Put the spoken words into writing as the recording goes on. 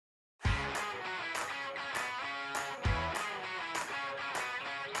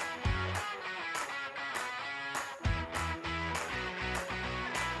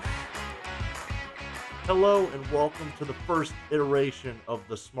Hello and welcome to the first iteration of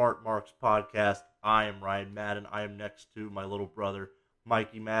the Smart Marks podcast. I am Ryan Madden. I am next to my little brother,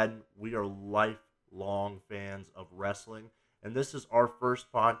 Mikey Madden. We are lifelong fans of wrestling, and this is our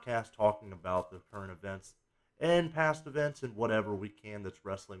first podcast talking about the current events and past events and whatever we can that's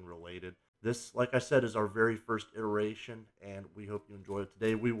wrestling related. This, like I said, is our very first iteration, and we hope you enjoy it.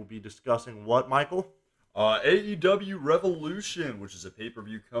 Today we will be discussing what, Michael? AEW Revolution, which is a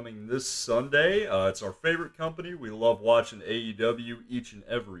pay-per-view coming this Sunday. It's our favorite company. We love watching AEW each and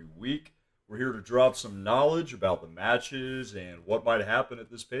every week. We're here to drop some knowledge about the matches and what might happen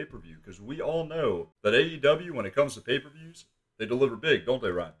at this pay-per-view, because we all know that AEW, when it comes to pay-per-views, they deliver big, don't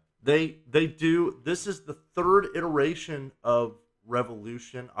they, Ryan? They do. This is the third iteration of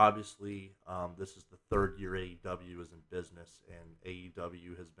Revolution. Obviously, this is the third year AEW is in business, and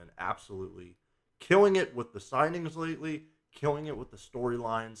AEW has been absolutely killing it with the signings lately, killing it with the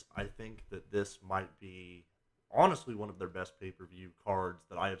storylines. I think that this might be, honestly, one of their best pay-per-view cards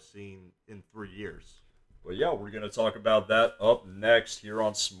that I have seen in 3 years. Well, yeah, we're going to talk about that up next here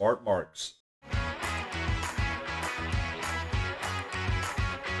on Smart Marks.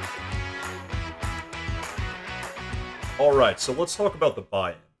 All right, so let's talk about the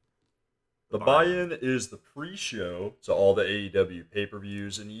buy-in. The buy-in is the pre-show to all the AEW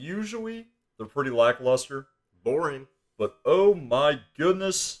pay-per-views, and usually they're pretty lackluster. Boring. But oh my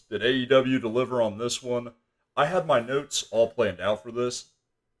goodness, did AEW deliver on this one. I had my notes all planned out for this,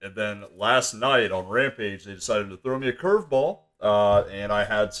 and then last night on Rampage, they decided to throw me a curveball, and I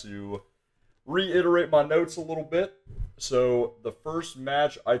had to reiterate my notes a little bit. So the first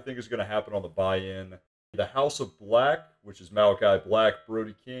match I think is going to happen on the buy-in, the House of Black, which is Malachi Black,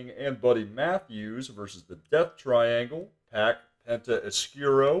 Brody King, and Buddy Matthews versus the Death Triangle, Pac, Penta,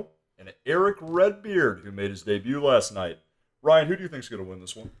 Oscuro, and Eric Redbeard, who made his debut last night. Ryan, who do you think is going to win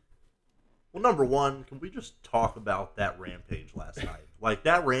this one? Well, number one, can we just talk about that Rampage last night? Like,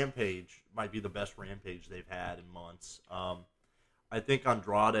 that Rampage might be the best Rampage they've had in months. I think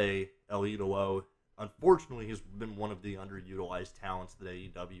Andrade El Idolo, unfortunately, has been one of the underutilized talents that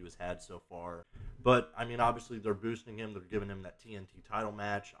AEW has had so far. But, I mean, obviously, they're boosting him. They're giving him that TNT title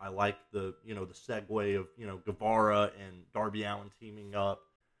match. I like the segue of, Guevara and Darby Allin teaming up.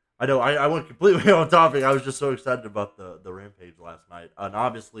 I know, I went completely on topic. I was just so excited about the Rampage last night. And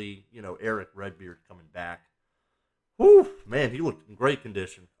obviously, Eric Redbeard coming back. Whew, man, he looked in great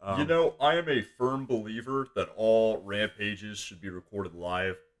condition. I am a firm believer that all Rampages should be recorded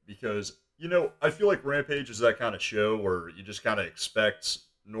live because, I feel like Rampage is that kind of show where you just kind of expect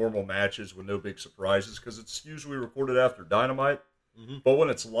normal matches with no big surprises because it's usually recorded after Dynamite. Mm-hmm. But when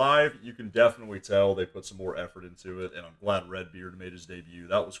it's live, you can definitely tell they put some more effort into it, and I'm glad Redbeard made his debut.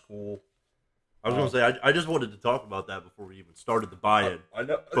 That was cool. I was going to say, I just wanted to talk about that before we even started the buy-in. I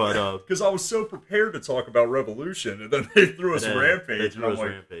know, but because I was so prepared to talk about Revolution, and then they threw us Rampage.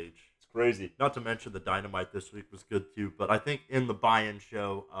 Rampage. It's crazy. Not to mention the Dynamite this week was good too, but I think in the buy-in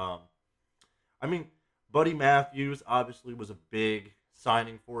show, Buddy Matthews obviously was a big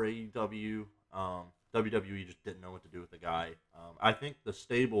signing for AEW. WWE just didn't know what to do with the guy. I think the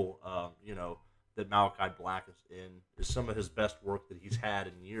stable, that Malachi Black is in is some of his best work that he's had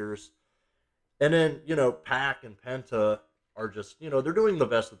in years. And then, Pac and Penta are just, they're doing the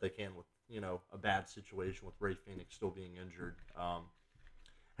best that they can with, a bad situation with Rey Fenix still being injured.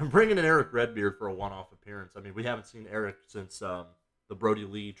 And bringing in Eric Redbeard for a one-off appearance. I mean, we haven't seen Eric since the Brody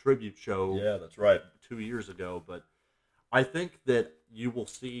Lee tribute show. Yeah, that's right. 2 years ago. But I think that you will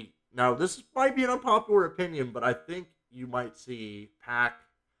see. Now, this might be an unpopular opinion, but I think you might see Pac,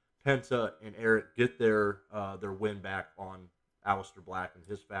 Penta, and Eric get their win back on Aleister Black and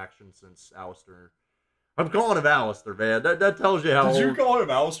his faction since Aleister... I'm calling him Aleister, man. That tells you how Did old... you call him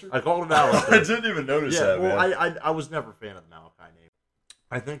Aleister? I called him Aleister. I didn't even notice that, well, man. I was never a fan of the Malachi name.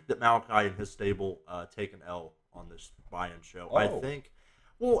 I think that Malachi and his stable take an L on this buy-in show. Oh.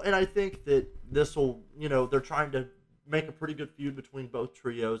 I think that this will, they're trying to make a pretty good feud between both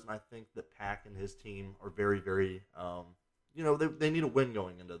trios, and I think that Pac and his team are very, very, they need a win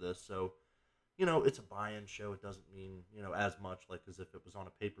going into this. So, it's a buy-in show. It doesn't mean, as much like as if it was on a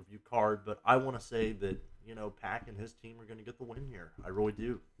pay-per-view card, but I want to say that, Pac and his team are going to get the win here. I really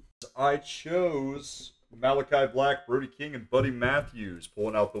do. I chose Malachi Black, Brody King, and Buddy Matthews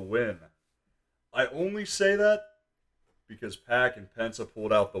pulling out the win. I only say that because Pac and Penta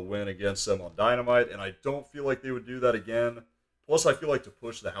pulled out the win against them on Dynamite, and I don't feel like they would do that again. Plus, I feel like to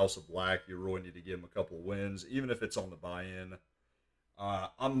push the House of Black, you really need to give them a couple of wins, even if it's on the buy-in.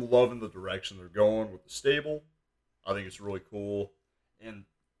 I'm loving the direction they're going with the stable. I think it's really cool. And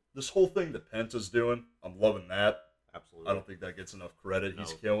this whole thing that Penta's doing, I'm loving that. Absolutely. I don't think that gets enough credit.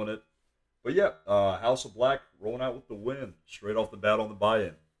 He's killing it. But yeah, House of Black rolling out with the win straight off the bat on the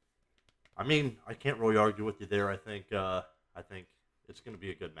buy-in. I mean, I can't really argue with you there. I think it's going to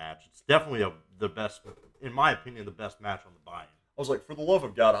be a good match. It's definitely the best, in my opinion, the best match on the buy-in. I was like, for the love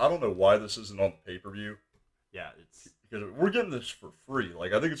of God, I don't know why this isn't on the pay-per-view. Yeah, it's because we're getting this for free.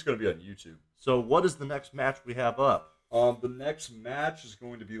 Like, I think it's going to be on YouTube. So, what is the next match we have up? The next match is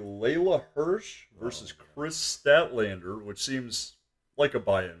going to be Layla Hirsch versus Chris Statlander, which seems like a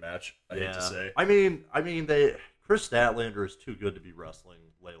buy-in match. I hate to say. I mean, Chris Statlander is too good to be wrestling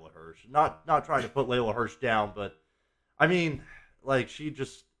Layla Hirsch. Not trying to put Layla Hirsch down, but I mean, like she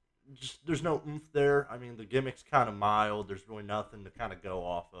just there's no oomph there. I mean, the gimmick's kind of mild. There's really nothing to kind of go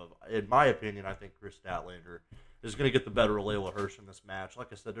off of. In my opinion, I think Chris Statlander is going to get the better of Layla Hirsch in this match. Like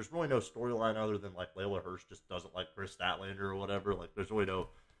I said, there's really no storyline other than like Layla Hirsch just doesn't like Chris Statlander or whatever. Like there's really no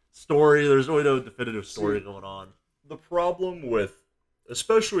story. There's really no definitive story going on. The problem with,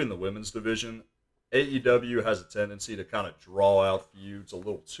 especially in the women's division, AEW has a tendency to kind of draw out feuds a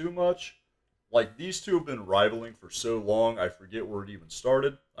little too much. Like, these two have been rivaling for so long, I forget where it even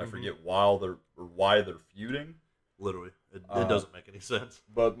started. I forget why they're feuding. Literally. It doesn't make any sense.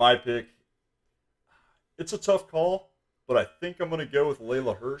 But my pick, it's a tough call, but I think I'm going to go with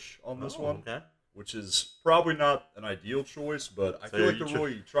Layla Hirsch on this one. Okay. Which is probably not an ideal choice, but I feel like they're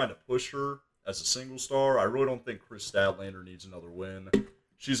really trying to push her as a single star. I really don't think Chris Statlander needs another win.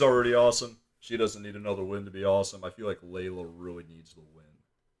 She's already awesome. She doesn't need another win to be awesome. I feel like Layla really needs the win.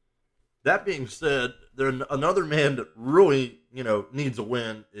 That being said, another man that really, needs a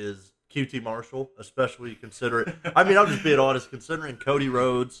win is QT Marshall, especially considering, I'm just being honest, considering Cody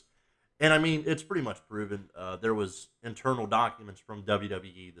Rhodes. And, it's pretty much proven. There was internal documents from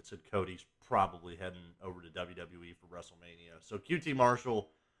WWE that said Cody's probably heading over to WWE for WrestleMania. So QT Marshall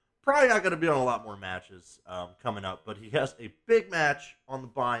probably not going to be on a lot more matches coming up, but he has a big match on the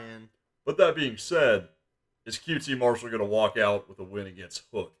buy-in. But that being said, is QT Marshall going to walk out with a win against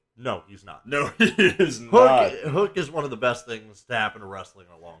Hook? No, he's not. No, he is not. Hook is one of the best things to happen to wrestling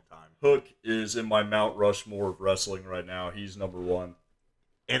in a long time. Hook is in my Mount Rushmore of wrestling right now. He's number one.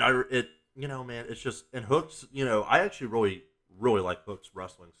 And man, it's just, and Hook's, I actually really, really like Hook's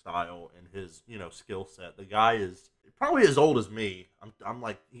wrestling style and his, skill set. The guy is probably as old as me. I'm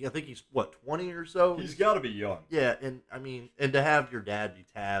like, I think he's, 20 or so? He's got to be young. Yeah, and and to have your dad be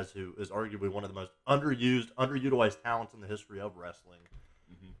Taz, who is arguably one of the most underutilized talents in the history of wrestling.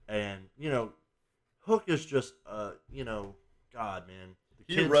 And, Hook is just, God, man.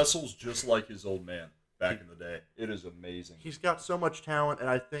 He wrestles just like his old man back in the day. It is amazing. He's got so much talent, and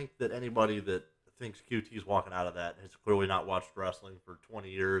I think that anybody that thinks QT's walking out of that has clearly not watched wrestling for 20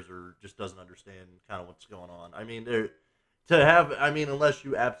 years or just doesn't understand kind of what's going on. Unless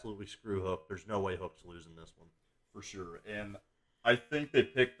you absolutely screw Hook, there's no way Hook's losing this one. For sure. And I think they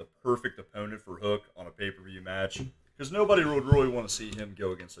picked the perfect opponent for Hook on a pay-per-view match. Because nobody would really want to see him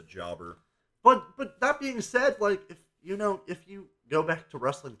go against a jobber. But that being said, like, if you go back to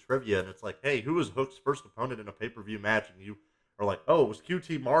wrestling trivia and it's like, hey, who was Hook's first opponent in a pay-per-view match? And you are like, oh, it was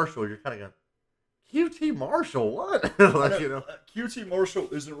QT Marshall. You're kind of going, QT Marshall? What? QT Marshall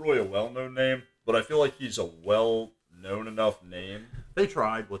isn't really a well-known name, but I feel like he's a well-known enough name. They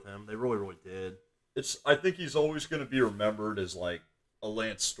tried with him. They really, really did. I think he's always going to be remembered as, like, a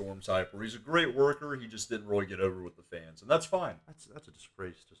Lance Storm type, where he's a great worker. He just didn't really get over with the fans, and that's fine. That's a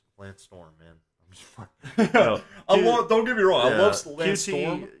disgrace, just Lance Storm, man. I'm just don't get me wrong. Yeah, I love Lance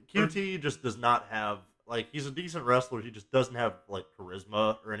Storm. QT just does not have, like, he's a decent wrestler. He just doesn't have, like,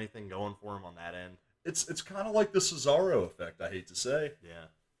 charisma or anything going for him on that end. It's kind of like the Cesaro effect. I hate to say. Yeah,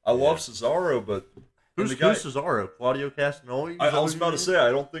 I love Cesaro, but who's Cesaro? Claudio Castagnoli? I was about to say I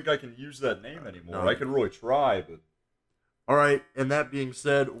don't think I can use that name anymore. No. I could really try, but. All right, and that being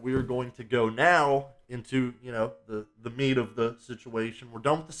said, we're going to go now into, the meat of the situation. We're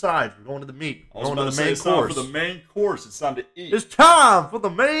done with the sides. We're going to the meat. We're going to the main course. It's time for the main course. It's time to eat. It's time for the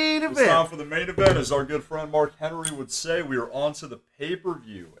main event. It's time for the main event, as our good friend Mark Henry would say. We are on to the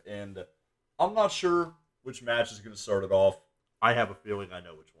pay-per-view, and I'm not sure which match is going to start it off. I have a feeling I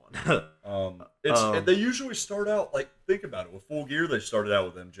know which one. And they usually start out, like, think about it. With Full Gear, they started out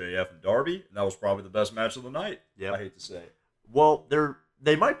with MJF and Darby, and that was probably the best match of the night. Yep. I hate to say. Well,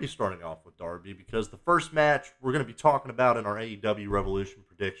 they might be starting off with Darby because the first match we're going to be talking about in our AEW Revolution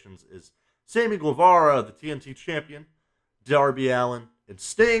predictions is Sammy Guevara, the TNT champion, Darby Allin, and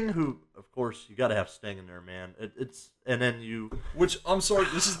Sting, who, of course, you got to have Sting in there, man. Which, I'm sorry,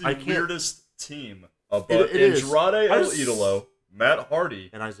 this is the weirdest team. Andrade El Idolo, Matt Hardy,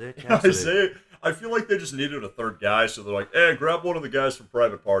 and Isaiah Cassidy. I feel like they just needed a third guy, so they're like, hey, grab one of the guys from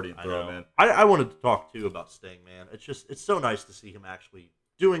Private Party and throw him in. I wanted to talk, too, about Sting, man. It's so nice to see him actually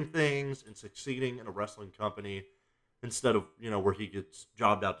doing things and succeeding in a wrestling company instead of, where he gets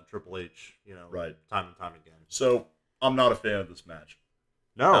jobbed out to Triple H, Right. time and time again. So, I'm not a fan of this match.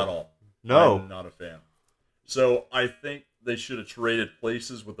 No. At all. No. I'm not a fan. So, I think they should have traded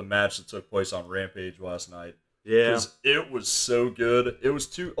places with the match that took place on Rampage last night. Yeah. Because it was so good. It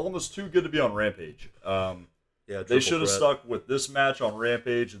was almost too good to be on Rampage. They should have stuck with this match on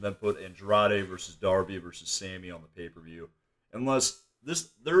Rampage and then put Andrade versus Darby versus Sammy on the pay-per-view. Unless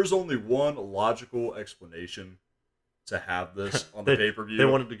there is only one logical explanation to have this on the pay-per-view. They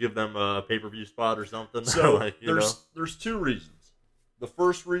wanted to give them a pay-per-view spot or something. So there's two reasons. The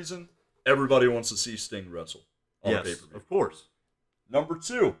first reason, everybody wants to see Sting wrestle on the pay-per-view. Of course. Number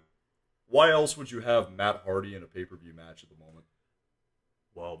two, why else would you have Matt Hardy in a pay-per-view match at the moment?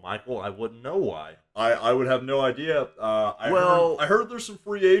 Well, Michael, I wouldn't know why. I would have no idea. I heard there's some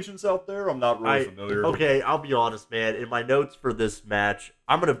free agents out there. I'm not really familiar. Okay, I'll be honest, man. In my notes for this match,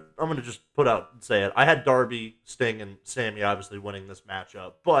 I'm gonna just put out and say it. I had Darby, Sting, and Sammy obviously winning this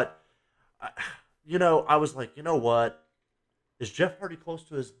matchup, but I was like, you know what? Is Jeff Hardy close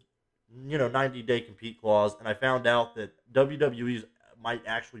to his 90-day compete clause? And I found out that WWE might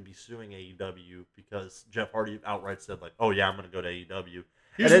actually be suing AEW because Jeff Hardy outright said like, "Oh yeah, I'm gonna go to AEW."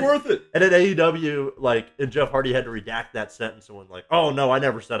 He's worth it. And then AEW, and Jeff Hardy had to redact that sentence and went like, "Oh no, I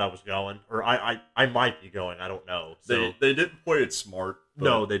never said I was going, or I might be going. I don't know." So they didn't play it smart.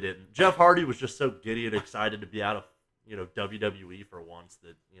 No, they didn't. Jeff Hardy was just so giddy and excited to be out of WWE for once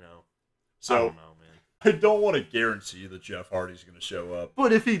that So I don't know, man. I don't want to guarantee that Jeff Hardy's going to show up.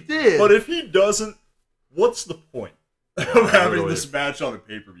 But if he did, but if he doesn't, what's the point of having this match on a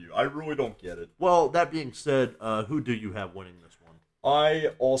pay-per-view? I really don't get it. Well, that being said, who do you have winning this one? I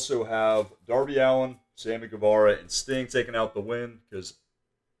also have Darby Allin, Sammy Guevara, and Sting taking out the win because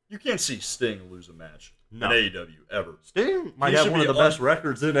you can't see Sting lose a match in AEW ever. Sting might have one of the best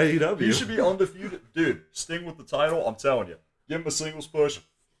records in AEW. He should be undefeated. Dude, Sting with the title, I'm telling you. Give him a singles push.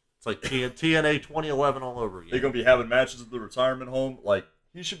 It's like TNA 2011 all over again. They're going to be having matches at the retirement home.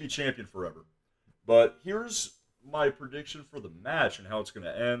 He should be champion forever. But here's my prediction for the match and how it's going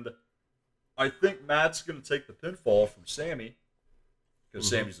to end. I think Matt's going to take the pinfall from Sammy. Because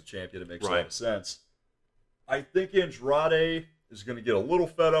Sammy's the champion, it makes a lot of sense. I think Andrade is going to get a little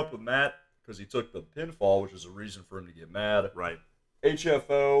fed up with Matt because he took the pinfall, which is a reason for him to get mad. Right.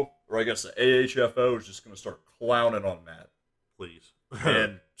 HFO, or I guess the AHFO, is just going to start clowning on Matt. Please.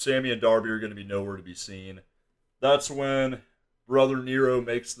 And Sammy and Darby are going to be nowhere to be seen. That's when Brother Nero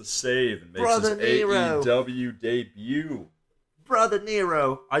makes the save and makes his AEW debut. Brother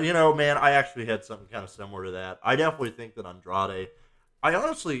Nero. I actually had something kind of similar to that. I definitely think that Andrade...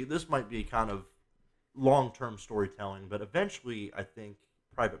 this might be kind of long-term storytelling, but eventually I think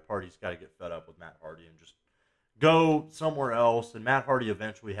Private Party's got to get fed up with Matt Hardy and just go somewhere else, and Matt Hardy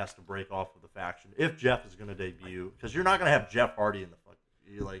eventually has to break off of the faction if Jeff is going to debut, because you're not going to have Jeff Hardy in the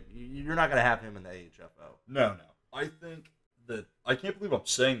you're not going to have him in the AHFO. No. I think that, I can't believe I'm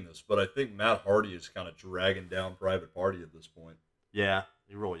saying this, but I think Matt Hardy is kind of dragging down Private Party at this point. Yeah,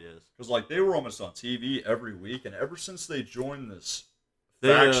 he really is. Because they were almost on TV every week, and ever since they joined this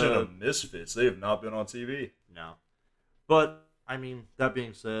faction of misfits, they have not been on TV. No. But, that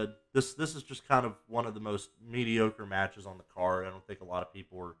being said, this is just kind of one of the most mediocre matches on the card. I don't think a lot of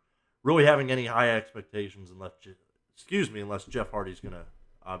people are really having any high expectations unless Jeff Hardy's going to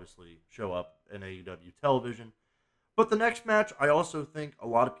obviously show up in AEW television. But the next match, I also think a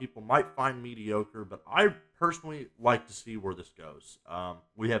lot of people might find mediocre, but I personally like to see where this goes.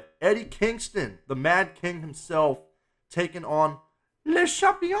 We have Eddie Kingston, the Mad King himself, taking on Le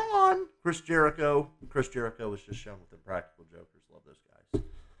Champion, Chris Jericho. Chris Jericho was just shown with Impractical Jokers. Love those guys.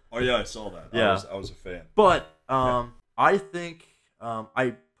 Oh, yeah, I saw that. Yeah. I was a fan. But I think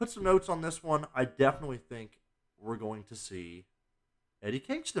I put some notes on this one. I definitely think we're going to see Eddie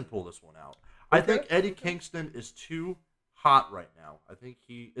Kingston pull this one out. Okay. I think Eddie Kingston is too hot right now. I think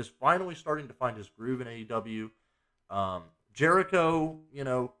he is finally starting to find his groove in AEW. Jericho,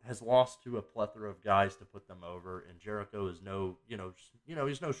 has lost to a plethora of guys to put them over, and Jericho is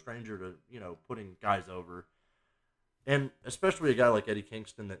he's no stranger to, putting guys over. And especially a guy like Eddie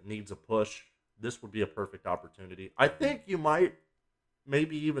Kingston that needs a push, this would be a perfect opportunity. I think you might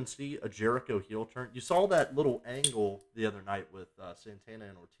maybe even see a Jericho heel turn. You saw that little angle the other night with Santana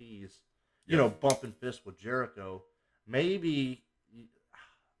and Ortiz, bumping fists with Jericho. Maybe,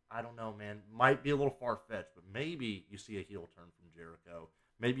 I don't know, man. Might be a little far-fetched, but maybe you see a heel turn from Jericho.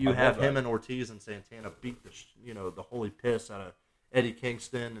 Maybe you have him and Ortiz and Santana beat the holy piss out of Eddie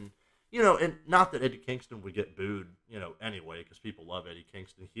Kingston, and and not that Eddie Kingston would get booed, anyway, because people love Eddie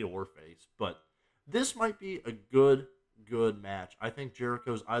Kingston, heel or face. But this might be a good good match. I think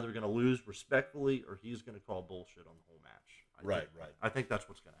Jericho's either going to lose respectfully or he's going to call bullshit on the whole match. Right. I think that's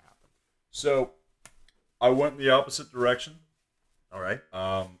what's going to happen. So, I went in the opposite direction. All right.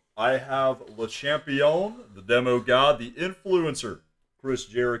 I have Le Champion, the Demo God, the Influencer, Chris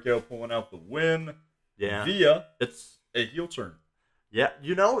Jericho pulling out the win via it's a heel turn. Yeah,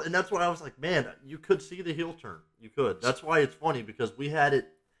 and that's why I was like, man, you could see the heel turn. You could. That's why it's funny because we had it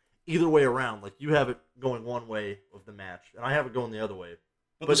either way around. Like, you have it going one way of the match, and I have it going the other way.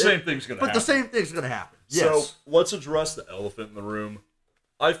 But the same thing's going to happen. But the same thing's going to happen. So, Yes. let's address the elephant in the room.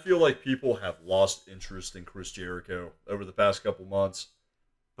 I feel like people have lost interest in Chris Jericho over the past couple months.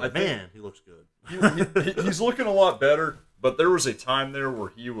 But man, he looks good. He's looking a lot better, but there was a time there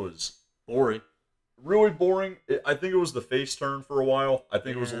where he was boring. Really boring. I think it was the face turn for a while. I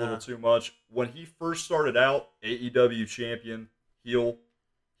think it was a little too much. When he first started out, AEW champion, heel,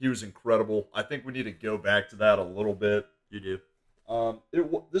 he was incredible. I think we need to go back to that a little bit. You do.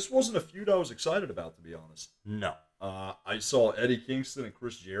 This wasn't a feud I was excited about, to be honest. No. I saw Eddie Kingston and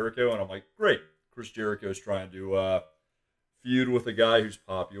Chris Jericho, and I'm like, great. Chris Jericho's trying to feud with a guy who's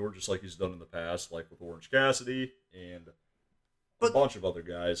popular, just like he's done in the past, like with Orange Cassidy and a bunch of other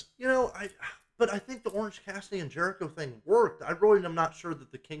guys. But I think the Orange Cassidy and Jericho thing worked. I really am not sure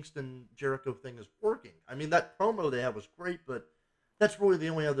that the Kingston Jericho thing is working. I mean, that promo they had was great, but that's really the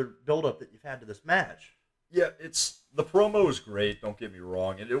only other build-up that you've had to this match. Yeah, the promo is great, don't get me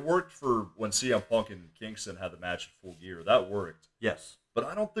wrong. And it worked for when CM Punk and Kingston had the match in Full Gear. That worked. Yes. But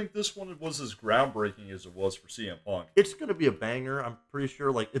I don't think this one was as groundbreaking as it was for CM Punk. It's going to be a banger, I'm pretty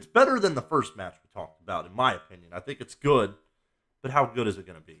sure. Like, it's better than the first match we talked about, in my opinion. I think it's good, but how good is it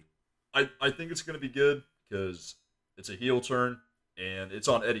going to be? I think it's going to be good because it's a heel turn, and it's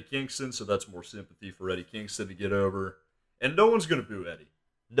on Eddie Kingston, so that's more sympathy for Eddie Kingston to get over. And no one's going to boo Eddie.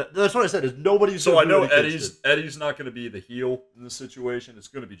 That's what I said, is nobody's so going to boo boo Eddie Kingston. Eddie's not going to be the heel in this situation. It's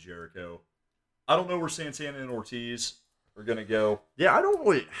going to be Jericho. I don't know where Santana and Ortiz are going to go. Yeah, I don't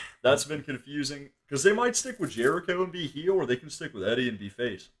really... That's been confusing, because they might stick with Jericho and be heel, or they can stick with Eddie and be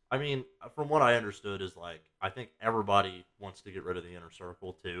face. I mean, from what I understood is, like, I think everybody wants to get rid of the Inner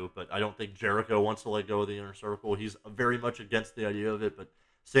Circle, too, but I don't think Jericho wants to let go of the Inner Circle. He's very much against the idea of it, but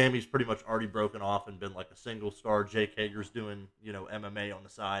Sammy's pretty much already broken off and been, like, a single star. Jake Hager's doing, MMA on the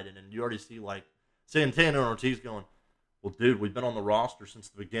side, and then you already see, like, Santana and Ortiz going, well, dude, we've been on the roster since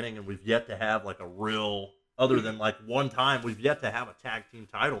the beginning, and we've yet to have, like, a real... Other than, like, one time, we've yet to have a tag team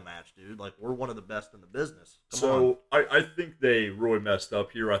title match, dude. Like, we're one of the best in the business. Come on. I think they really messed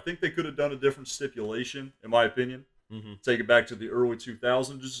up here. I think they could have done a different stipulation, in my opinion. Mm-hmm. Take it back to the early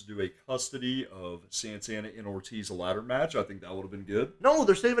 2000s, just do a custody of Santana and Ortiz a ladder match. I think that would have been good. No,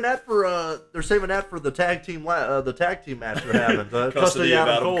 they're saving that for the tag team match they're having. The custody of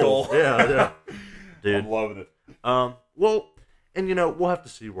Adam Cole. Yeah, dude. I'm loving it. Well, and we'll have to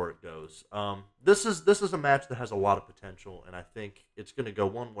see where it goes. This is a match that has a lot of potential, and I think it's going to go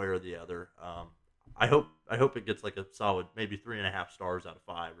one way or the other. I hope it gets like a solid maybe 3.5 stars out of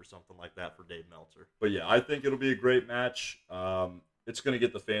 5 or something like that for Dave Meltzer. But yeah, I think it'll be a great match. It's going to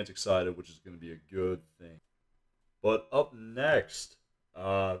get the fans excited, which is going to be a good thing. But up next,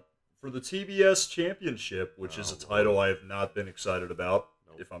 for the TBS Championship, which is a title I have not been excited about,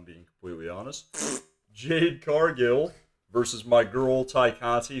 if I'm being completely honest, Jade Cargill versus my girl, Ty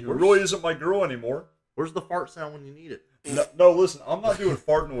Conti, who really isn't my girl anymore. Where's the fart sound when you need it? No, listen, I'm not doing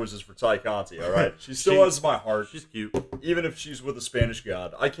fart noises for Ty Conti, all right? She still has my heart. She's cute. Even if she's with a Spanish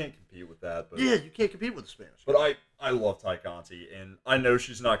god. I can't compete with that. But, yeah, you can't compete with the Spanish god. But I love Ty Conti, and I know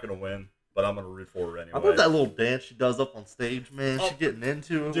she's not going to win, but I'm going to root for her anyway. I love that little dance she does up on stage, man. She's getting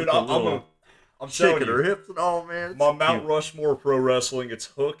into it. Dude, I'm shaking her hips and all, man. My Mount Rushmore pro wrestling, it's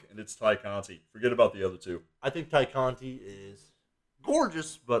Hook and it's Ty Conti. Forget about the other two. I think Ty Conti is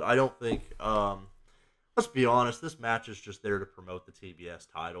gorgeous, but I don't think, let's be honest, this match is just there to promote the TBS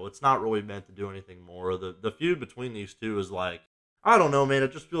title. It's not really meant to do anything more. The feud between these two is like, I don't know, man.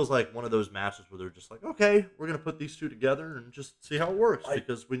 It just feels like one of those matches where they're just like, okay, we're going to put these two together and just see how it works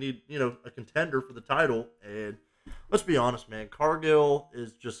because we need, a contender for the title. And let's be honest, man, Cargill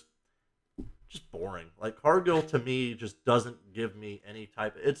is just boring. Like, Cargill to me just doesn't give me any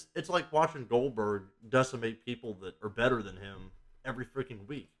type of, it's like watching Goldberg decimate people that are better than him every freaking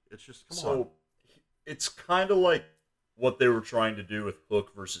week. It's just, come on. It's kind of like what they were trying to do with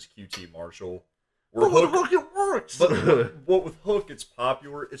Hook versus QT Marshall. But with Hook, it works. But with Hook, it's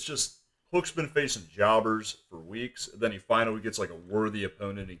popular. It's just, Hook's been facing jobbers for weeks. And then he finally gets like a worthy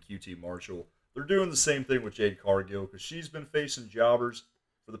opponent in QT Marshall. They're doing the same thing with Jade Cargill because she's been facing jobbers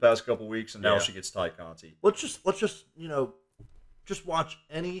for the past couple weeks, and now she gets Ty Conti. Let's just just watch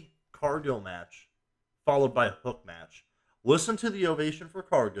any Cargill match followed by a Hook match. Listen to the ovation for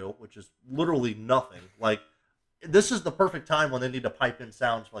Cargill, which is literally nothing. Like, this is the perfect time when they need to pipe in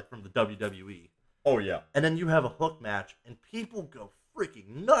sounds like from the WWE. Oh, yeah. And then you have a Hook match, and people go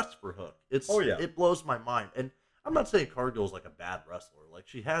freaking nuts for Hook. It blows my mind. And I'm not saying Cargill's like a bad wrestler. Like,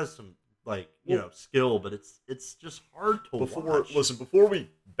 she has some, like, skill, but it's just hard to watch. Listen, before we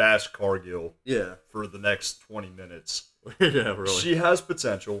bash Cargill for the next 20 minutes, yeah, really. She has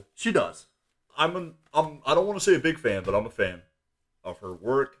potential. She does. I don't want to say a big fan, but I'm a fan of her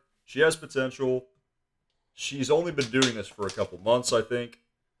work. She has potential. She's only been doing this for a couple months, I think.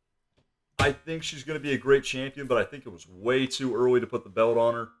 I think she's going to be a great champion, but I think it was way too early to put the belt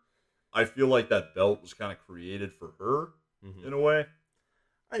on her. I feel like that belt was kind of created for her in a way.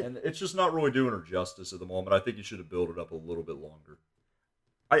 And it's just not really doing her justice at the moment. I think you should have built it up a little bit longer.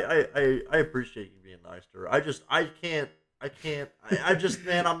 I appreciate you being nice to her. I just,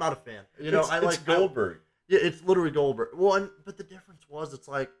 man, I'm not a fan. It's Goldberg. It's literally Goldberg. Well, but the difference was, it's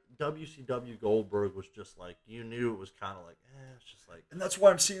like WCW Goldberg was just like, you knew it was kind of like, it's just like. And that's why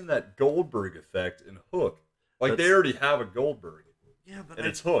I'm seeing that Goldberg effect in Hook. Like, they already have a Goldberg. Yeah, but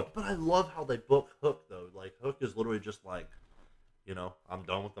it's Hook. But I love how they book Hook, though. Like, Hook is literally just like, I'm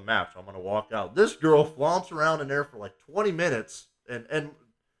done with the match. I'm going to walk out. This girl flaunts around in there for like 20 minutes, and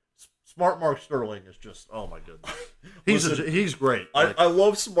Smart Mark Sterling is just, oh my goodness. He's great. I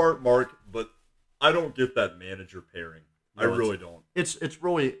love Smart Mark, but I don't get that manager pairing. I really don't. It's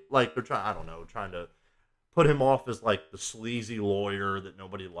really like they're trying to put him off as like the sleazy lawyer that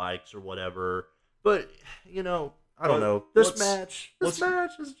nobody likes or whatever. But, I don't know. This match is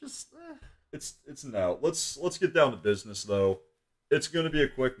just It's now. Let's get down to business though. It's going to be a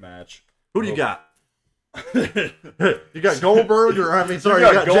quick match. Who do you got? You got Goldberg you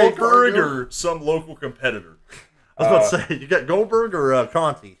got Goldberg or some local competitor. I was about to say, you got Goldberg or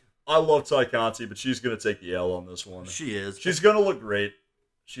Conti? I love Ty Conti, but she's going to take the L on this one. She is. She's going to look great.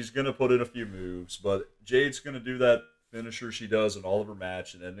 She's going to put in a few moves, but Jade's going to do that finisher she does in all of her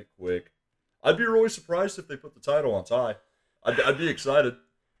match and end it quick. I'd be really surprised if they put the title on Ty. I'd be excited.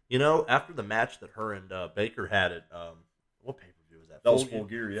 After the match that her and Baker had at what pay-per-view was that? That was Full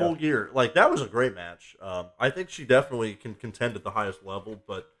Gear, yeah. Full Gear. Like, that was a great match. I think she definitely can contend at the highest level,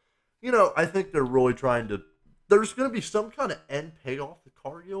 but, I think they're really trying to... There's going to be some kind of end payoff to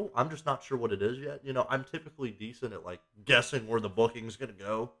Cargill. I'm just not sure what it is yet. I'm typically decent at, like, guessing where the booking's going to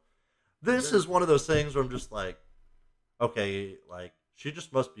go. This is one of those things where I'm just like, okay, like, she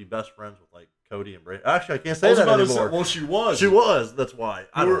just must be best friends with, like, Cody and Brady. Actually, I can't say that anymore. Well, she was. She was. That's why.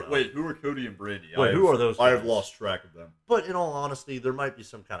 Wait, who are Cody and Brady? Who are those guys? I have lost track of them. But in all honesty, there might be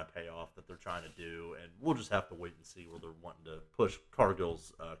some kind of payoff that they're trying to do, and we'll just have to wait and see where they're wanting to push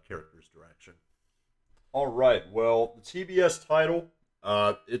Cargill's character's direction. All right. Well, the TBS title,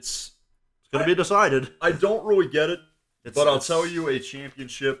 it's going to be decided. I don't really get it, but I'll tell you a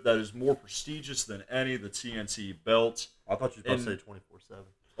championship that is more prestigious than any of the TNT belts. I thought you were about to say 24/7.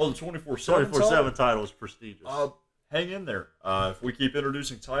 Oh, the 24/7 24/7 title is prestigious. Hang in there. If we keep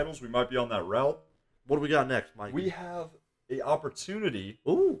introducing titles, we might be on that route. What do we got next, Mike? We have an opportunity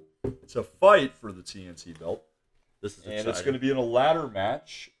to fight for the TNT belt. This is exciting. And it's going to be in a ladder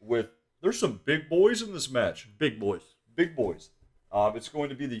match with... There's some big boys in this match. Big boys. Big boys. It's going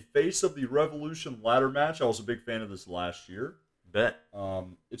to be the Face of the Revolution ladder match. I was a big fan of this last year. Bet.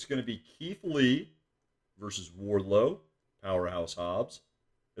 It's going to be Keith Lee versus Wardlow, Powerhouse Hobbs.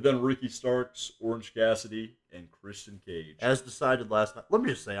 And then Ricky Starks, Orange Cassidy, and Christian Cage. As decided last night. Let me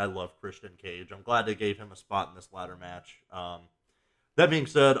just say I love Christian Cage. I'm glad they gave him a spot in this ladder match. That being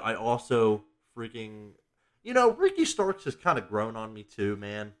said, I also freaking... Ricky Starks has kind of grown on me too,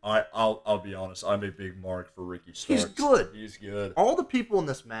 man. I'll be honest. I'm a big mark for Ricky Starks. He's good. All the people in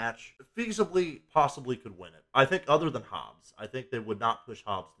this match feasibly, possibly could win it. I think other than Hobbs. I think they would not push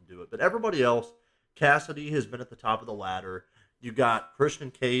Hobbs to do it. But everybody else, Cassidy has been at the top of the ladder. You got Christian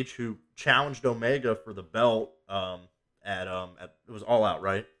Cage, who challenged Omega for the belt at it was All Out,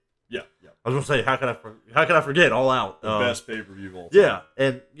 right? Yeah. I was gonna say, how can I forget All Out? The best pay-per-view of all time. Yeah,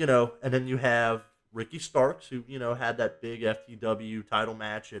 and then you have Ricky Starks, who had that big FTW title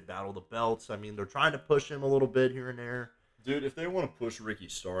match at Battle of the Belts. I mean, they're trying to push him a little bit here and there. Dude, if they want to push Ricky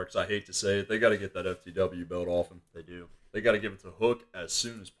Starks, I hate to say it, they got to get that FTW belt off him. They do. They got to give it to Hook as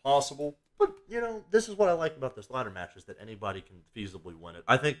soon as possible. But, this is what I like about this ladder match, is that anybody can feasibly win it.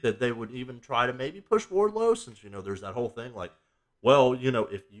 I think that they would even try to maybe push Wardlow, since, there's that whole thing like, well,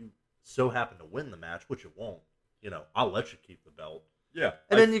 if you so happen to win the match, which you won't, I'll let you keep the belt. Yeah.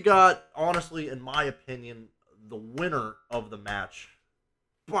 And then you got, honestly, in my opinion, the winner of the match,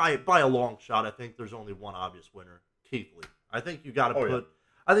 by a long shot. I think there's only one obvious winner, Keith Lee. I think you got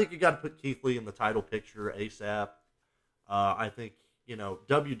to put Keith Lee in the title picture ASAP. I think,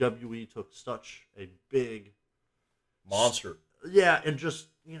 WWE took such a big Monster. Yeah, and just,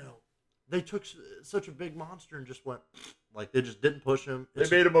 they took such a big monster and just went, like, they just didn't push him. They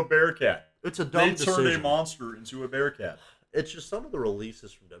made him a Bearcat. It's a dumb decision. They turned a monster into a Bearcat. It's just some of the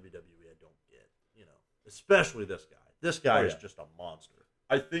releases from WWE I don't get, especially this guy. This guy is just a monster.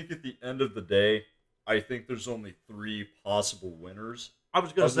 I think at the end of the day, I think there's only 3 possible winners. I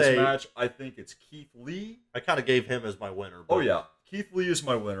was going to say, this match. I think it's Keith Lee. I kind of gave him as my winner. But... Oh, yeah. Keith Lee is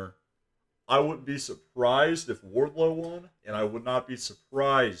my winner. I wouldn't be surprised if Wardlow won, and I would not be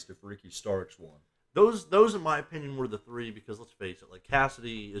surprised if Ricky Starks won. Those, in my opinion, were the 3 because, let's face it, like,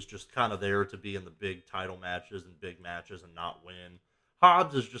 Cassidy is just kind of there to be in the big title matches and big matches and not win.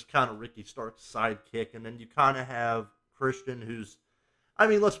 Hobbs is just kind of Ricky Starks' sidekick, and then you kind of have Christian, who's, I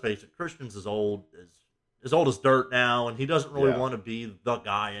mean, let's face it, Christian's as old as dirt now, and he doesn't really want to be the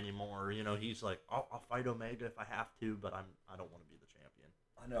guy anymore. He's like, I'll fight Omega if I have to, but I don't want to be the champion.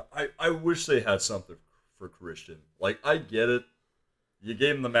 I know. I wish they had something for Christian. Like, I get it. You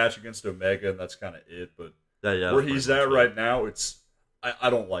gave him the match against Omega, and that's kind of it. But where he's at right now, I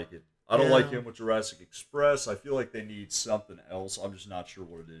don't like it. I don't like him with Jurassic Express. I feel like they need something else. I'm just not sure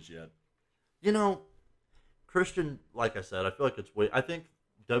what it is yet. Christian, like I said, I feel like I think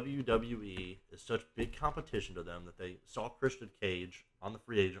WWE is such big competition to them that they saw Christian Cage on the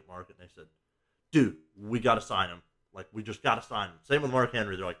free agent market, and they said, dude, we got to sign him. Like, we just got to sign him. Same with Mark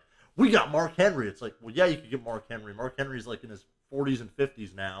Henry. They're like, we got Mark Henry. It's like, well, yeah, you could get Mark Henry. Mark Henry's like in his 40s and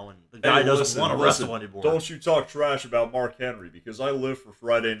 50s now, and the guy doesn't want to wrestle anymore. Don't you talk trash about Mark Henry, because I live for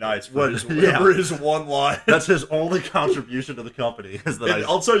Friday nights for his one line. That's his only contribution to the company.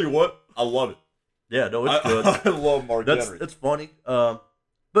 I'll tell you what, I love it. Yeah, no, it's good. I love Mark Henry. It's funny.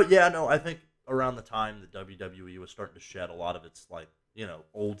 But yeah, no, I think around the time that WWE was starting to shed a lot of its, like,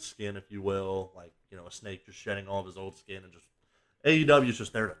 old skin, if you will, like, a snake just shedding all of his old skin, and just AEW's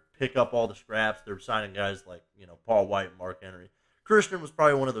just there to pick up all the scraps. They're signing guys like, Paul White and Mark Henry. Christian was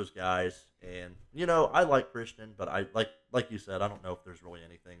probably one of those guys, and, I like Christian, but I like you said, I don't know if there's really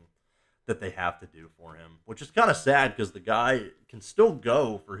anything that they have to do for him, which is kind of sad because the guy can still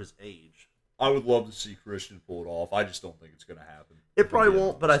go for his age. I would love to see Christian pull it off. I just don't think it's going to happen. It probably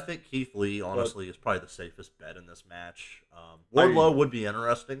won't, but I think Keith Lee, honestly, is probably the safest bet in this match. Wardlow would be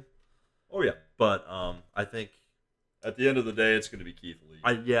interesting. Oh, yeah. But I think... At the end of the day, it's going to be Keith Lee.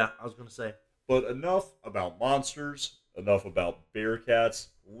 I was going to say. But enough about monsters, enough about Bearcats.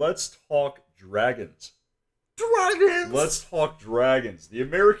 Let's talk dragons. Dragons! Let's talk dragons. The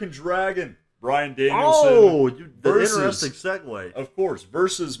American Dragon, Bryan Danielson. The interesting segue. Of course,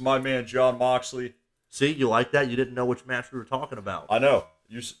 versus my man Jon Moxley. See, you like that? You didn't know which match we were talking about. I know.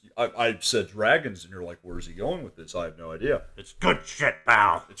 I said dragons, and you're like, where's he going with this? I have no idea. It's good shit,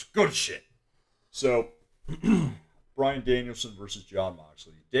 pal. It's good shit. So, Bryan Danielson versus Jon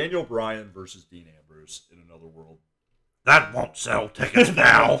Moxley. Daniel Bryan versus Dean Ambrose in another world. That won't sell tickets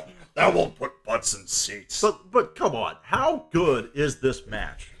now. That won't put butts in seats. But come on. How good is this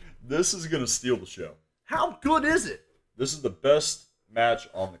match? This is going to steal the show. How good is it? This is the best match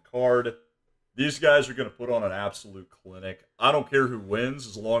on the card. These guys are going to put on an absolute clinic. I don't care who wins.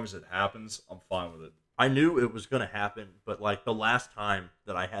 As long as it happens, I'm fine with it. I knew it was going to happen, but like the last time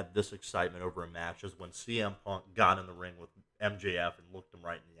that I had this excitement over a match is when CM Punk got in the ring with MJF and looked him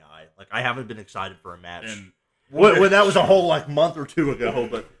right in the eye. Like, I haven't been excited for a match when that was a whole like month or two ago.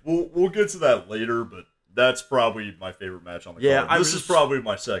 But we'll get to that later. But that's probably my favorite match on the card. This is probably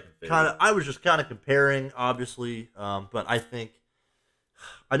my second favorite. I was just kind of comparing, obviously, but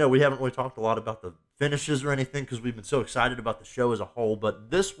I know we haven't really talked a lot about the finishes or anything because we've been so excited about the show as a whole.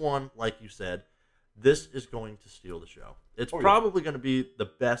 But this one, like you said, this is going to steal the show. It's probably going to be the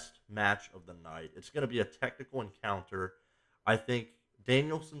best match of the night. It's going to be a technical encounter. I think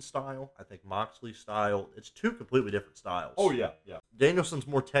Danielson's style, I think Moxley's style. It's two completely different styles. Oh, yeah. Danielson's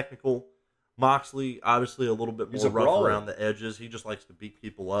more technical. Moxley, obviously, a little bit more rough around the edges. He just likes to beat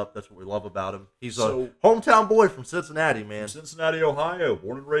people up. That's what we love about him. He's a hometown boy from Cincinnati, man. From Cincinnati, Ohio.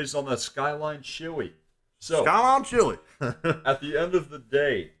 Born and raised on that Skyline Chili. Skyline Chili. At the end of the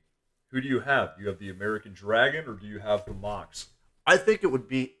day, who do you have? Do you have the American Dragon or do you have the Mox? I think it would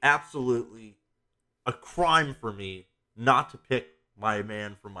be absolutely a crime for me not to pick my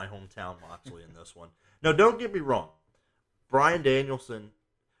man from my hometown, Moxley, in this one. Now, don't get me wrong. Bryan Danielson,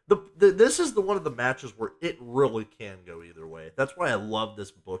 this is one of the matches where it really can go either way. That's why I love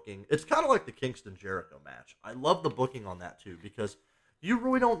this booking. It's kind of like the Kingston Jericho match. I love the booking on that, too, because you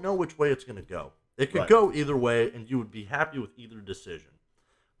really don't know which way it's going to go. It could go either way, and you would be happy with either decision.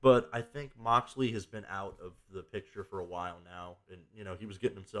 But I think Moxley has been out of the picture for a while now. And, he was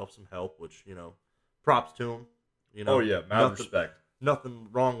getting himself some help, which, props to him. You know, Oh yeah, mad respect. Nothing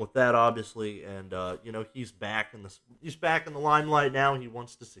wrong with that, obviously, and you know, he's back in the limelight now. He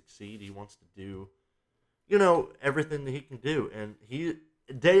wants to succeed. He wants to do, you know, everything that he can do, and he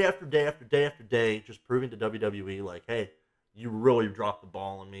day after day after day after day just proving to WWE like, hey, you really dropped the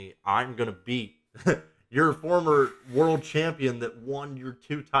ball on me. I'm gonna beat your former world champion that won your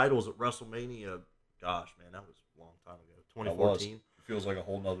 2 titles at WrestleMania. Gosh, man, that was a long time ago. 2014. It feels like a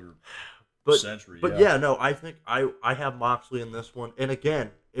whole nother century. But yeah, no, I think I have Moxley in this one. And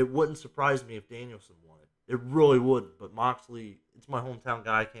again, it wouldn't surprise me if Danielson won it. It really wouldn't. But Moxley, it's my hometown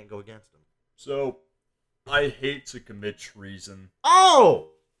guy. I can't go against him. So, I hate to commit treason. Oh!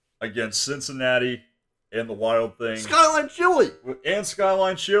 Against Cincinnati and the Wild Thing. Skyline Chili! And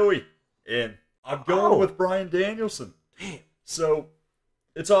Skyline Chili. And I'm going with Bryan Danielson. Damn. So,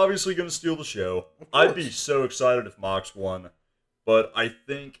 it's obviously going to steal the show. I'd be so excited if Mox won. But I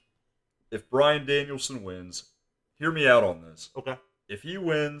think if Bryan Danielson wins, hear me out on this. Okay. If he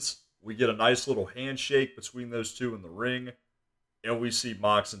wins, we get a nice little handshake between those two in the ring. And we see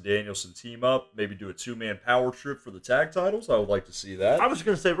Mox and Danielson team up, maybe do a 2-man power trip for the tag titles. I would like to see that. I was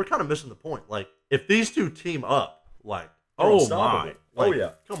going to say, we're kind of missing the point. Like, if these two team up, like, They're oh unstoppable. my. Like, Oh,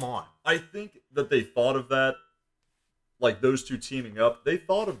 yeah. Come on. I think that they thought of that, like those two teaming up, they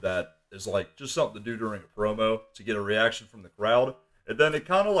thought of that as like just something to do during a promo to get a reaction from the crowd. And then it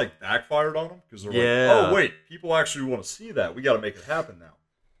kind of like backfired on them because they're like, oh, wait, people actually want to see that. We got to make it happen now.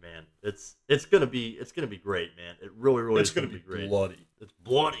 Man, it's gonna be great, man. It really It's is gonna be great. bloody. It's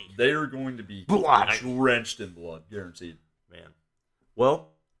bloody. They are going to be Bloody. drenched in blood, guaranteed. Man.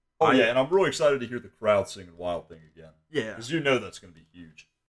 Well, yeah, and I'm really excited to hear the crowd singing Wild Thing again. Yeah. Because you know that's going to be huge.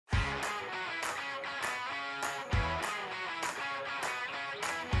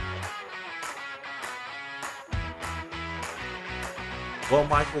 Well,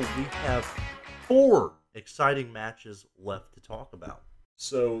 Michael, we have 4 exciting matches left to talk about.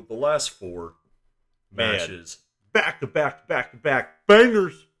 So, the last 4 matches. Back to back to back to back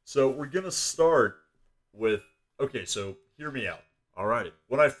bangers. So, we're going to start with... Okay, so, hear me out. Alrighty.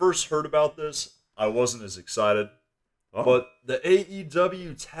 When I first heard about this, I wasn't as excited. Oh. But the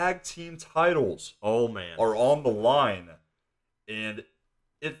AEW Tag Team titles are on the line. And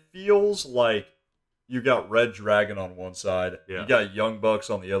it feels like you got Red Dragon on one side. Yeah. You got Young Bucks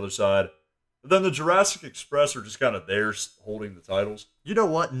on the other side. And then the Jurassic Express are just kind of there holding the titles. You know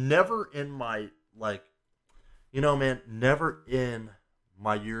what? Never in my, never in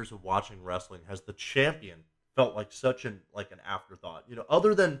my years of watching wrestling has the champion felt like such an afterthought. You know,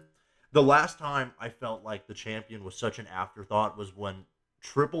 other than the last time I felt like the champion was such an afterthought was when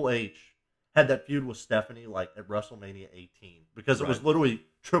Triple H had that feud with Stephanie at WrestleMania 18. Because it was literally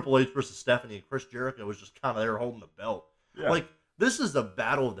Triple H versus Stephanie, and Chris Jericho was just kind of there holding the belt. Yeah. This is the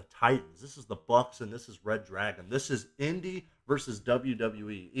battle of the Titans. This is the Bucks and this is Red Dragon. This is Indie versus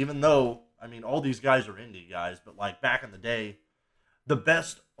WWE. Even though, all these guys are indie guys, but back in the day, the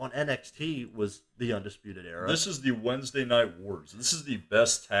best on NXT was the Undisputed Era. This is the Wednesday Night Wars. This is the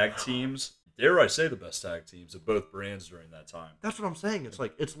best tag teams. Dare I say the best tag teams of both brands during that time. That's what I'm saying.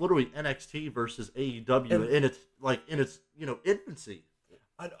 It's literally NXT versus AEW in its infancy.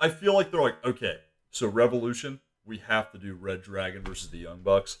 I feel like they're okay, so Revolution, we have to do Red Dragon versus the Young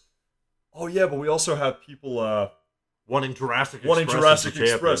Bucks. Oh yeah, but we also have people wanting Jurassic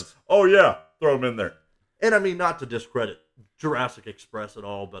Express. Oh yeah, throw them in there. And not to discredit Jurassic Express at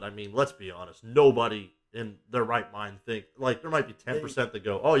all, but let's be honest. Nobody in their right mind think there might be 10% that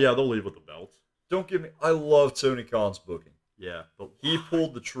go, oh yeah, they'll leave with the belts. Don't get me. I love Tony Khan's booking. Yeah, but he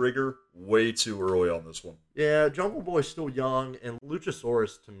pulled the trigger way too early on this one. Yeah, Jungle Boy's still young, and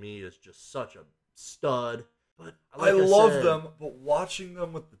Luchasaurus to me is just such a stud. But I love them, but watching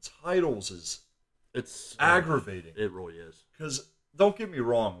them with the titles it's aggravating. It really is. Because don't get me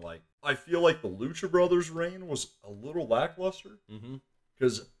wrong, I feel like the Lucha Brothers' reign was a little lackluster.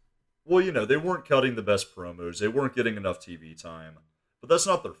 Because, they weren't cutting the best promos. They weren't getting enough TV time. But that's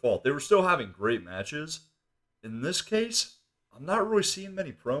not their fault. They were still having great matches. In this case, I'm not really seeing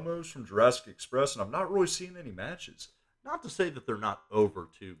many promos from Jurassic Express, and I'm not really seeing any matches. Not to say that they're not over,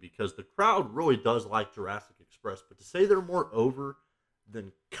 too, because the crowd really does like Jurassic Express. But to say they're more over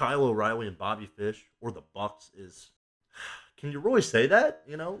than Kyle O'Reilly and Bobby Fish or the Bucks is... Can you really say that?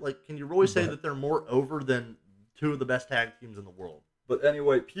 Can you really say that they're more over than 2 of the best tag teams in the world? But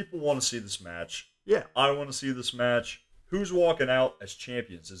anyway, people want to see this match. Yeah. I want to see this match. Who's walking out as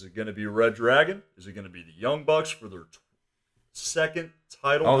champions? Is it going to be Red Dragon? Is it going to be the Young Bucks for their second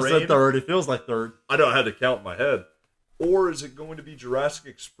title reign? Said third. It feels like third. I don't have to count in my head. Or is it going to be Jurassic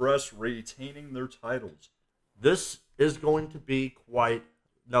Express retaining their titles? This is going to be quite...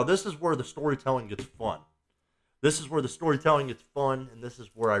 Now, this is where the storytelling gets fun. This is where the storytelling gets fun, and this is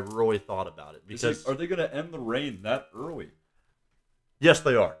where I really thought about it. Because Are they going to end the reign that early? yes,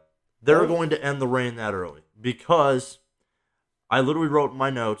 they are. They're going to end the reign that early because I literally wrote in my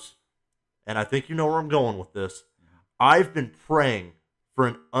notes, and I think you know where I'm going with this. I've been praying for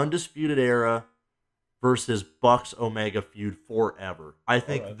an Undisputed Era versus Bucks Omega feud forever. I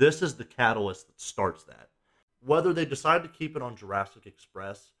think this is the catalyst that starts that. Whether they decide to keep it on Jurassic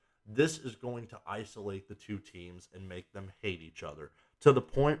Express, this is going to isolate the two teams and make them hate each other to the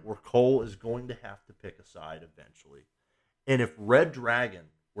point where Cole is going to have to pick a side eventually. And if Red Dragon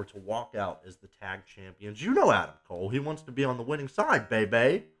were to walk out as the tag champions, you know Adam Cole, he wants to be on the winning side,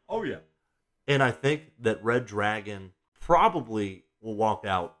 baby. Oh, yeah. And I think that Red Dragon probably will walk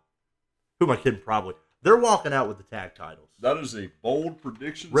out. Who am I kidding? Probably. They're walking out with the tag titles. That is a bold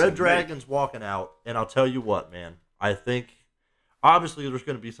prediction. Red Dragon's walking out, and I'll tell you what, man. I think, obviously, there's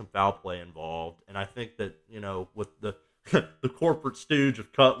going to be some foul play involved, and I think that, with the the corporate stooge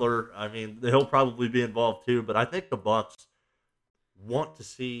of Cutler, I mean, he'll probably be involved too, but I think the Bucks want to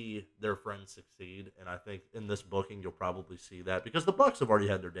see their friends succeed, and I think in this booking you'll probably see that because the Bucks have already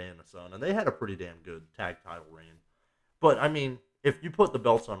had their day in the sun, and they had a pretty damn good tag title reign. But, I mean, if you put the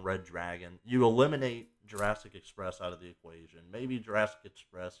belts on Red Dragon, you eliminate Jurassic Express out of the equation. Maybe Jurassic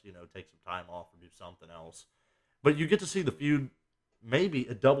Express, take some time off or do something else. But you get to see the feud, maybe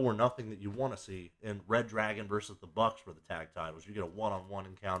a double or nothing that you want to see in Red Dragon versus the Bucks for the tag titles. You get a one-on-one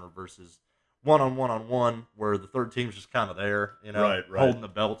encounter versus one-on-one where the third team's just kind of there, right. holding the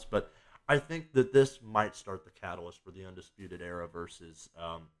belts. But I think that this might start the catalyst for the Undisputed Era versus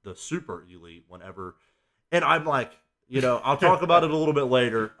the Super Elite whenever. And I'm like, I'll talk about it a little bit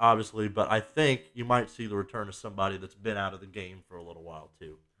later, obviously, but I think you might see the return of somebody that's been out of the game for a little while,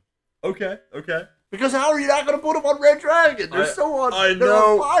 too. Okay. Because how are you not going to put them on Red Dragon? They're they're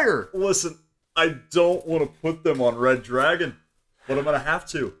on fire. Listen, I don't want to put them on Red Dragon, but I'm going to have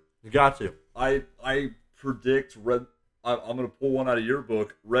to. You got to. I predict I'm going to pull one out of your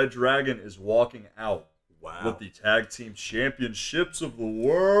book. Red Dragon is walking out. Wow. With the tag team championships of the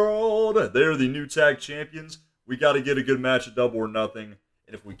world. They're the new tag champions. We got to get a good match at Double or Nothing.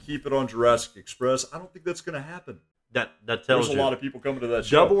 And if we keep it on Jurassic Express, I don't think that's going to happen. That tells There's you. a lot of people coming to that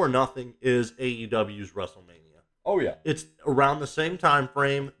show. Double or Nothing is AEW's WrestleMania. Oh, yeah. It's around the same time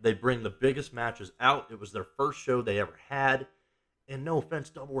frame. They bring the biggest matches out. It was their first show they ever had. And no offense,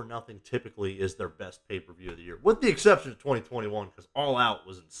 Double or Nothing typically is their best pay-per-view of the year. With the exception of 2021, because All Out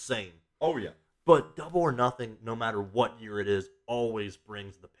was insane. Oh, yeah. But Double or Nothing, no matter what year it is, always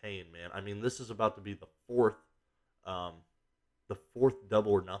brings the pain, man. I mean, this is about to be the fourth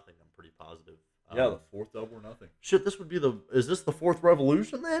Double or Nothing, I'm pretty positive. The fourth Double or Nothing. Shit, is this the fourth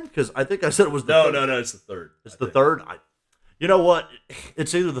Revolution then? Because I think I said it was the third. No, it's the third. It's the third? You know what?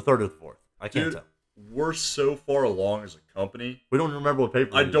 It's either the third or the fourth. I can't tell. We're so far along as a company. We don't remember what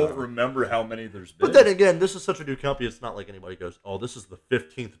paper. I don't remember how many there's been. But then again, this is such a new company. It's not like anybody goes, "Oh, this is the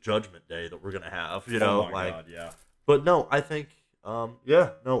 15th Judgment Day that we're gonna have." Oh my God, yeah. But no, I think,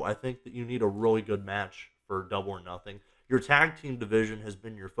 I think that you need a really good match for Double or Nothing. Your tag team division has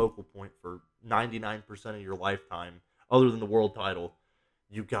been your focal point for 99% of your lifetime, other than the world title.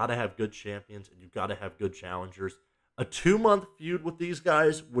 You got to have good champions, and you got to have good challengers. A 2-month feud with these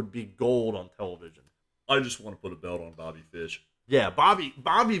guys would be gold on television. I just want to put a belt on Bobby Fish. Yeah, Bobby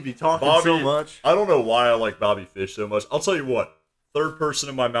be talking so much. I don't know why I like Bobby Fish so much. I'll tell you what. Third person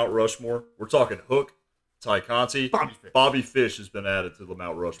in my Mount Rushmore. We're talking Hook, Ty Conti. Bobby Fish has been added to the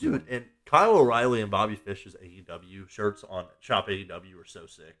Mount Rushmore. Dude, and Kyle O'Reilly and Bobby Fish's AEW shirts on Shop AEW are so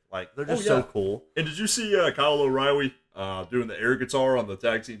sick. Like, they're just so cool. And did you see Kyle O'Reilly doing the air guitar on the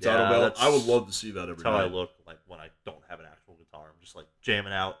tag team title belt? I would love to see that every night. That's how I look like when I don't have an actual guitar. I'm just like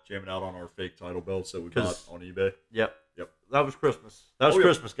jamming out on our fake title belts that we bought on eBay. Yep. That was Christmas.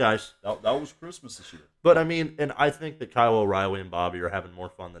 Christmas, guys. That was Christmas this year. But I mean, and I think that Kyle O'Reilly and Bobby are having more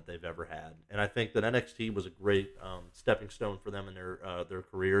fun than they've ever had. And I think that NXT was a great stepping stone for them in their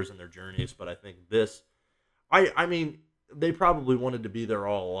careers and their journeys. But I think this, I mean, they probably wanted to be there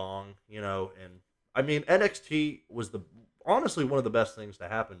all along, And I mean, NXT was honestly one of the best things to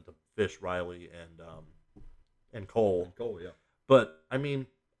happen to Fish, Riley, and Cole. Yeah. But I mean,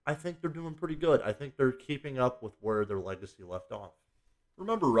 I think they're doing pretty good. I think they're keeping up with where their legacy left off.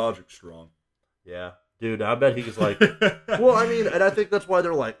 Remember Roderick Strong? Yeah. Dude, I bet he was like... well, I mean, and I think that's why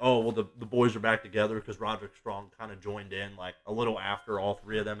they're like, oh, well, the boys are back together because Roderick Strong kind of joined in like a little after all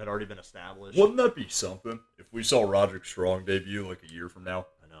three of them had already been established. Wouldn't that be something if we saw Roderick Strong debut like a year from now?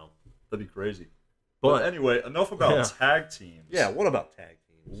 I know. That'd be crazy. But anyway, enough about tag teams. Yeah, what about tag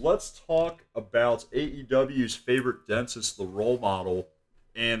teams? Let's talk about AEW's favorite dentist, the role model.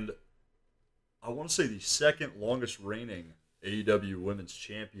 And I want to say the second longest reigning AEW Women's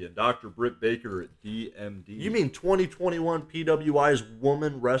Champion, Dr. Britt Baker, DMD. You mean 2021 PWI's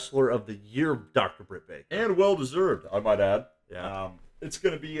Woman Wrestler of the Year, Dr. Britt Baker. And well-deserved, I might add. Yeah. It's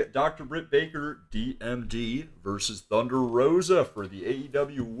going to be Dr. Britt Baker, DMD, versus Thunder Rosa for the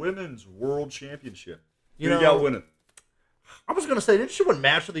AEW Women's World Championship. Who you got winning? I was going to say, didn't she win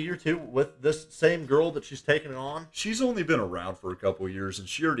Match of the Year, too, with this same girl that she's taking on? She's only been around for a couple of years, and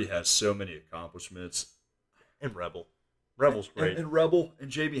she already has so many accomplishments. And Rebel. Rebel's great. And Rebel and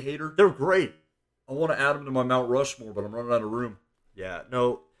Jamie Hayter. They're great. I want to add them to my Mount Rushmore, but I'm running out of room. Yeah,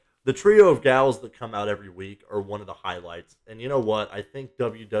 no, the trio of gals that come out every week are one of the highlights. And you know what? I think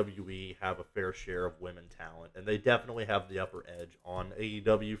WWE have a fair share of women talent, and they definitely have the upper edge on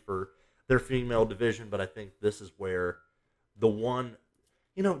AEW for their female division, but I think this is where the one,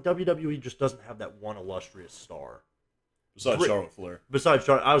 WWE just doesn't have that one illustrious star. Besides Charlotte Flair. Besides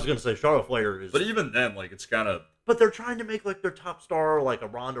Charlotte, I was going to say Charlotte Flair is... But even then, it's kind of... But they're trying to make, their top star, like a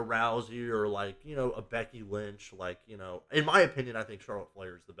Ronda Rousey or, a Becky Lynch. In my opinion, I think Charlotte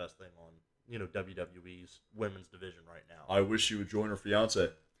Flair is the best thing on, WWE's women's division right now. I wish she would join her fiance.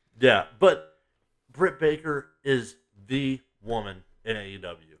 Yeah, but Britt Baker is the woman in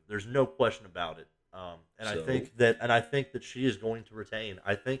AEW. There's no question about it. I think that she is going to retain.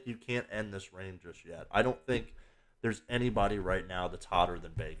 I think you can't end this reign just yet. I don't think there's anybody right now that's hotter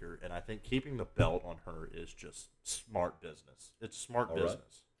than Baker, and I think keeping the belt on her is just smart business. It's smart business.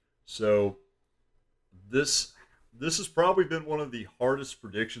 Right. So this has probably been one of the hardest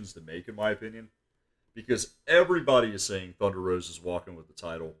predictions to make, in my opinion, because everybody is saying Thunder Rosa is walking with the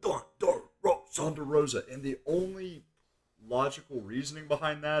title. Thunder Rosa. And the only logical reasoning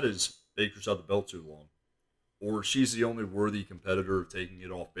behind that is Baker's had the belt too long, or she's the only worthy competitor of taking it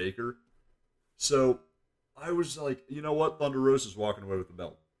off Baker. So I was like, you know what? Thunder Rosa's walking away with the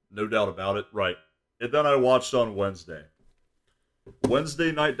belt. No doubt about it. Right. And then I watched on Wednesday.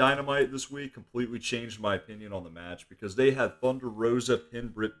 Wednesday Night Dynamite this week completely changed my opinion on the match because they had Thunder Rosa pin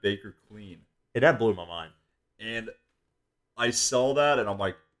Britt Baker clean. And that blew my mind. And I saw that and I'm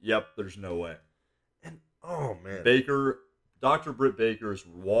like, yep, there's no way. And, oh, man. Dr. Britt Baker is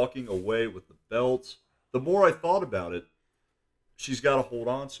walking away with the belt. The more I thought about it, she's got to hold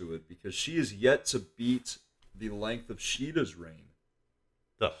on to it because she is yet to beat the length of Sheeta's reign.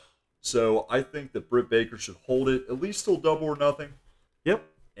 Ugh. So I think that Britt Baker should hold it at least till Double or Nothing. Yep.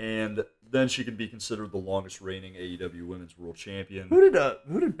 And then she can be considered the longest reigning AEW Women's World Champion. Who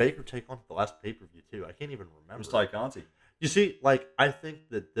did Baker take on at the last pay-per-view too? I can't even remember. It was Ty Conti. You see, I think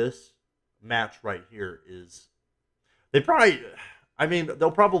that this match right here is...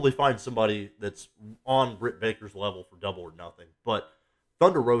 they'll probably find somebody that's on Britt Baker's level for Double or Nothing, but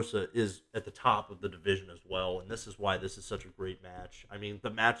Thunder Rosa is at the top of the division as well, and this is why this is such a great match. I mean,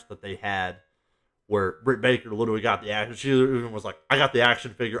 the match that they had where Britt Baker literally got the action, she even was like, I got the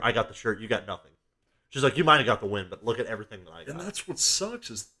action figure, I got the shirt, you got nothing. She's like, you might have got the win, but look at everything that I got. And that's what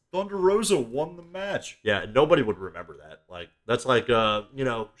sucks is Thunder Rosa won the match. Yeah, and nobody would remember that. That's like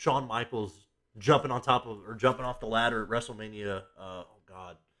Shawn Michaels jumping off the ladder at WrestleMania. Oh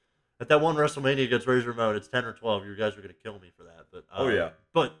God, at that one WrestleMania against Razor Ramon, it's 10 or 12. You guys are gonna kill me for that. But oh yeah,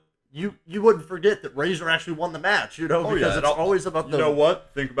 but you wouldn't forget that Razor actually won the match, because it's always about the. You know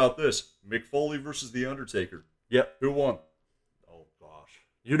what? Think about this: Mick Foley versus The Undertaker. Yep. Who won? Oh gosh,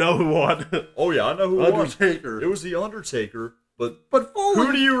 you know who won? Oh yeah, I know who won. Undertaker. It was The Undertaker. But Foley.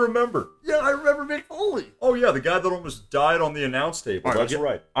 Who do you remember? Yeah, I remember Mick Foley. Oh yeah, the guy that almost died on the announce table. That's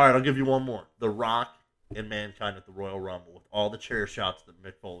right. All right, I'll give you one more. The Rock and Mankind at the Royal Rumble with all the chair shots that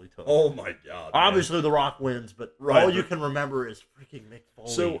Mick Foley took. Oh my God! Obviously, man. The Rock wins, but all you can remember is freaking Mick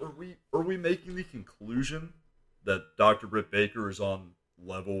Foley. So are we making the conclusion that Dr. Britt Baker is on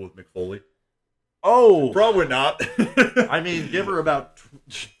level with Mick Foley? Oh, probably not. I mean, give her about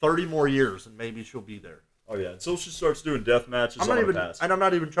 30 more years, and maybe she'll be there. Oh yeah, until she starts doing death matches on her pass. And I'm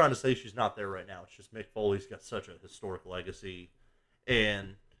not even trying to say she's not there right now. It's just Mick Foley's got such a historic legacy,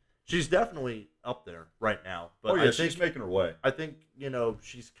 and she's definitely up there right now. But she's making her way. I think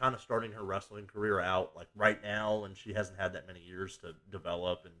she's kind of starting her wrestling career out right now, and she hasn't had that many years to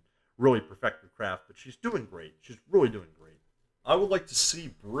develop and really perfect her craft. But she's doing great. She's really doing great. I would like to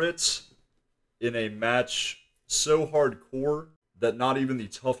see Britt in a match so hardcore that not even the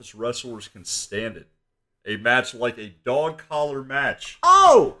toughest wrestlers can stand it. A match like a dog collar match.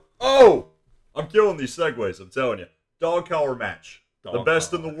 Oh! I'm killing these segues, I'm telling you. Dog collar match. The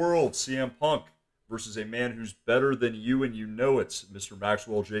best in the world, CM Punk, versus a man who's better than you and you know it, Mr.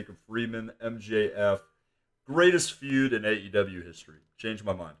 Maxwell Jacob Freeman, MJF. Greatest feud in AEW history. Changed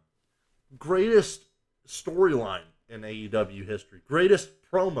my mind. Greatest storyline in AEW history. Greatest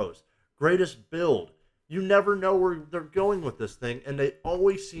promos. greatest build. You never know where they're going with this thing, and they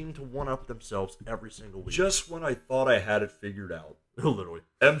always seem to one-up themselves every single week. Just when I thought I had it figured out, literally,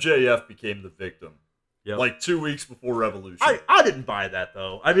 MJF became the victim. Yep. Like 2 weeks before Revolution. I didn't buy that,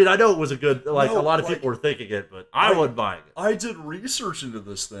 though. I mean, I know it was a good, a lot of people were thinking it, but I wasn't buying it. I did research into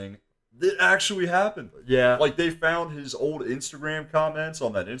this thing. It actually happened. Yeah. Like, they found his old Instagram comments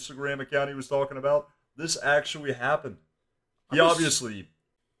on that Instagram account he was talking about. This actually happened. He obviously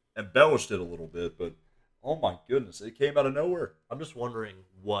embellished it a little bit, but oh my goodness, it came out of nowhere. I'm just wondering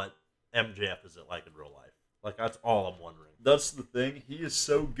what MJF is like in real life. Like, that's all I'm wondering. That's the thing. He is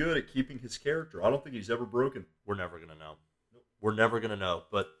so good at keeping his character. I don't think he's ever broken. We're never going to know. We're never going to know.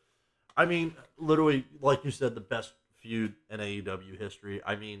 But, I mean, literally, like you said, the best feud in AEW history.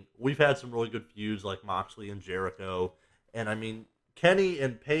 I mean, we've had some really good feuds like Moxley and Jericho. And, I mean, Kenny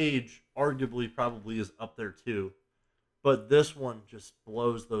and Paige arguably probably is up there too. But this one just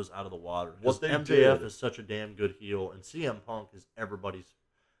blows those out of the water. What they MJF did is such a damn good heel, and CM Punk is everybody's.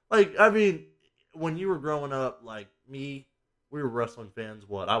 Like, I mean, when you were growing up, like me, we were wrestling fans.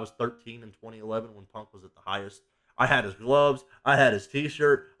 What? I was 13 in 2011 when Punk was at the highest. I had his gloves. I had his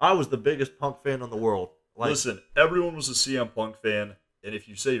T-shirt. I was the biggest Punk fan in the world. Like, listen, everyone was a CM Punk fan, and if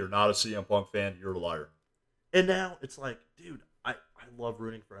you say you're not a CM Punk fan, you're a liar. And now it's like, dude, I love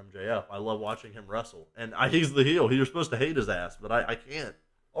rooting for MJF. I love watching him wrestle. And he's the heel. You're supposed to hate his ass, but I can't.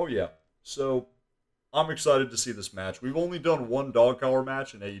 Oh, yeah. So, I'm excited to see this match. We've only done one dog collar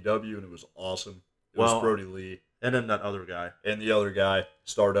match in AEW, and it was awesome. It was Brody Lee. And then that other guy. And the other guy,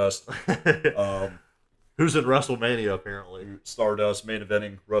 Stardust. Who's in WrestleMania, apparently. Stardust main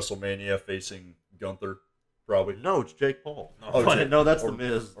eventing WrestleMania facing Gunther, probably. No, it's Jake Paul. No, that's The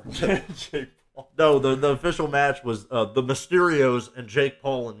Miz. Jake Paul. No, the official match was the Mysterios and Jake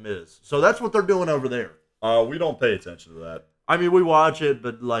Paul and Miz. So that's what they're doing over there. We don't pay attention to that. I mean, we watch it,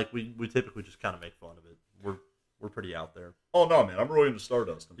 but like we typically just kind of make fun of it. We're pretty out there. Oh no, man! I'm really into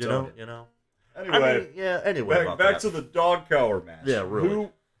Stardust. You know. Anyway, Anyway, back to the dog collar match. Yeah, really.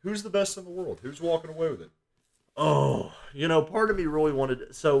 Who's the best in the world? Who's walking away with it? Oh, part of me really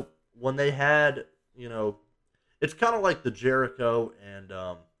wanted. So when they had, it's kind of like the Jericho and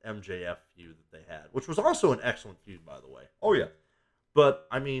MJF feud that they had, which was also an excellent feud, by the way. Oh yeah. But,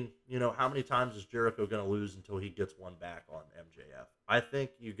 I mean, how many times is Jericho going to lose until he gets one back on MJF? I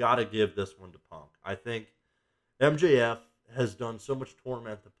think you got to give this one to Punk. I think MJF has done so much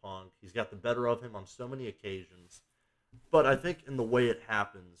torment to Punk. He's got the better of him on so many occasions. But I think in the way it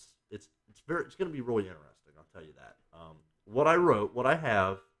happens, it's going to be really interesting, I'll tell you that. What I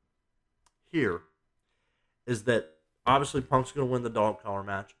have here is that obviously Punk's going to win the dog collar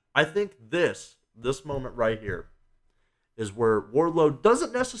match. I think this moment right here is where Wardlow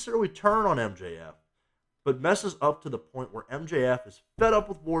doesn't necessarily turn on MJF, but messes up to the point where MJF is fed up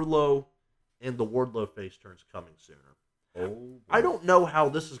with Wardlow, and the Wardlow face turns coming sooner. Oh, I don't know how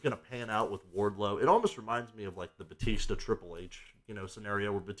this is going to pan out with Wardlow. It almost reminds me of like the Batista Triple H,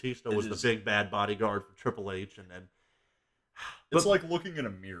 scenario where Batista was the big bad bodyguard for Triple H, and then it's like looking in a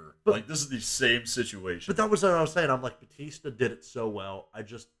mirror. Like, this is the same situation. But that was what I was saying. I'm like, Batista did it so well. I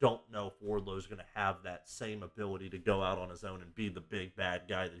just don't know if Wardlow's going to have that same ability to go out on his own and be the big bad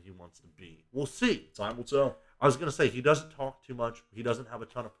guy that he wants to be. We'll see. Time will tell. I was going to say, he doesn't talk too much. He doesn't have a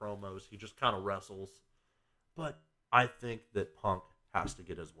ton of promos. He just kind of wrestles. But I think that Punk has to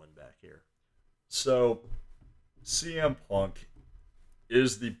get his win back here. So, CM Punk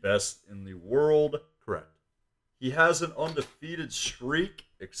is the best in the world. Correct. He has an undefeated streak,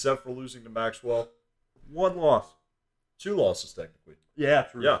 except for losing to Maxwell. 1 loss. 2 losses, technically. Yeah,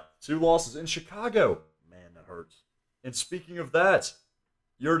 true. Yeah, 2 losses in Chicago. Man, that hurts. And speaking of that,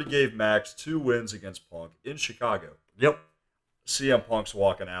 you already gave Max 2 wins against Punk in Chicago. Yep. CM Punk's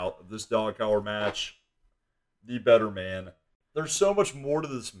walking out of this dog collar match. The better man. There's so much more to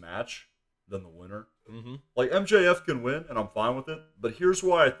this match than the winner. Mm-hmm. Like, MJF can win, and I'm fine with it. But here's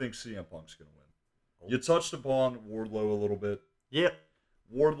why I think CM Punk's going to win. You touched upon Wardlow a little bit. Yep.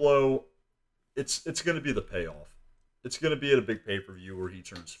 Wardlow, it's going to be the payoff. It's going to be at a big pay-per-view where he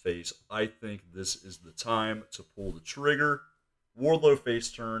turns face. I think this is the time to pull the trigger. Wardlow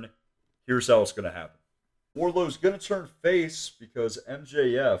face turn. Here's how it's going to happen. Wardlow's going to turn face because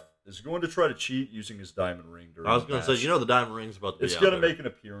MJF is going to try to cheat using his diamond ring during I was going to say, the diamond ring's about to be It's out going to there. make an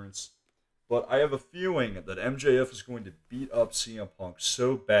appearance. But I have a feeling that MJF is going to beat up CM Punk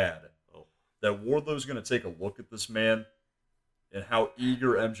so bad that Wardlow's going to take a look at this man and how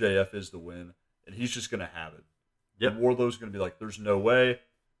eager MJF is to win, and he's just going to have it. Yep. And Wardlow's going to be like, there's no way.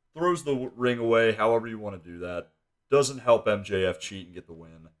 Throws the ring away, however you want to do that. Doesn't help MJF cheat and get the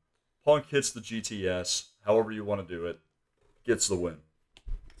win. Punk hits the GTS, however you want to do it. Gets the win.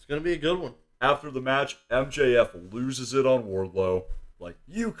 It's going to be a good one. After the match, MJF loses it on Wardlow. Like,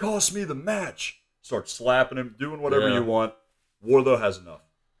 you cost me the match. Starts slapping him, doing whatever you want. Wardlow has enough.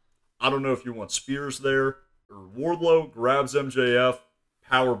 I don't know if you want spears there. Or Wardlow grabs MJF,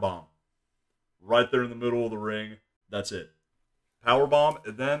 powerbomb. Right there in the middle of the ring. That's it. Powerbomb,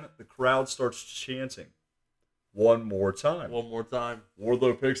 and then the crowd starts chanting. One more time. One more time.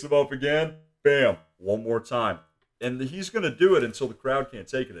 Wardlow picks him up again. Bam. One more time. And he's going to do it until the crowd can't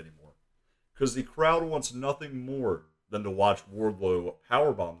take it anymore. Because the crowd wants nothing more than to watch Wardlow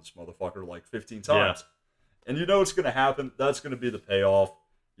powerbomb this motherfucker like 15 times. Yeah. And you know what's going to happen? That's going to be the payoff.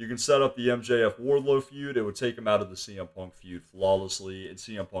 You can set up the MJF Wardlow feud. It would take him out of the CM Punk feud flawlessly, and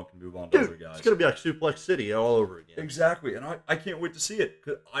CM Punk can move on to other guys. It's going to be like Suplex City all over again. Exactly, and I can't wait to see it.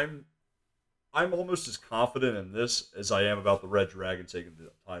 Cause I'm almost as confident in this as I am about the Red Dragon taking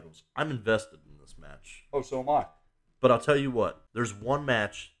the titles. I'm invested in this match. Oh, so am I. But I'll tell you what, there's one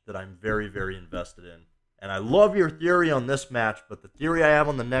match that I'm very, very invested in. And I love your theory on this match, but the theory I have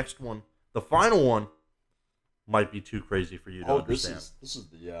on the next one, the final one, might be too crazy for you to understand. This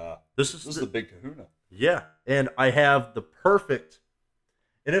is the big kahuna. Yeah, and I have the perfect,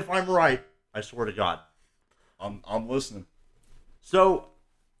 and if I'm right, I swear to God. I'm listening. So,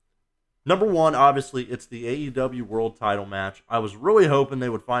 number one, obviously, it's the AEW World Title match. I was really hoping they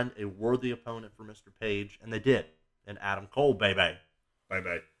would find a worthy opponent for Mr. Page, and they did. And Adam Cole, baby.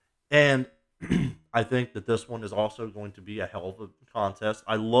 Bye-bye. And I think that this one is also going to be a hell of a contest.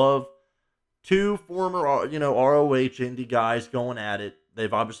 I love two former, ROH indie guys going at it.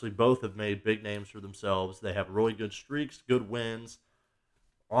 They've obviously both have made big names for themselves. They have really good streaks, good wins.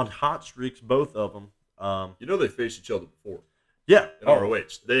 On hot streaks, both of them. They faced each other before. Yeah. In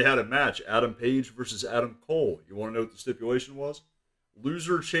ROH. They had a match, Adam Page versus Adam Cole. You want to know what the stipulation was?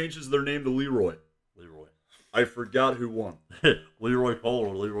 Loser changes their name to Leroy. I forgot who won. Leroy Cole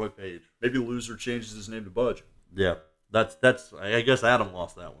or Leroy Page. Maybe loser changes his name to Budge. Yeah. That's. I guess Adam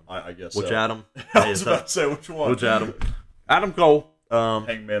lost that one. I guess Which so. Adam? I was about to say which one. Which Adam? Adam Cole.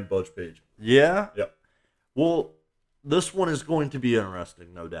 Hangman Budge Page. Yeah? Yep. Well, this one is going to be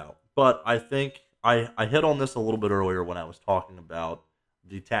interesting, no doubt. But I think I hit on this a little bit earlier when I was talking about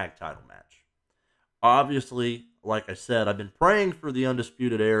the tag title match. Obviously, like I said, I've been praying for the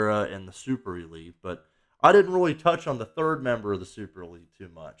Undisputed Era and the Super Elite, but I didn't really touch on the third member of the Super Elite too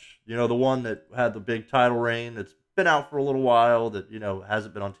much. The one that had the big title reign that's been out for a little while that,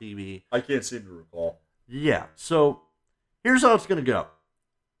 hasn't been on TV. I can't seem to recall. Yeah, so here's how it's going to go.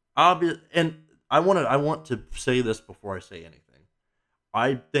 And I want to say this before I say anything.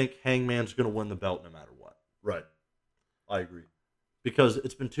 I think Hangman's going to win the belt no matter what. Right. I agree. Because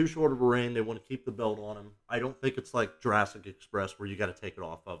it's been too short of a reign. They want to keep the belt on him. I don't think it's like Jurassic Express where you got to take it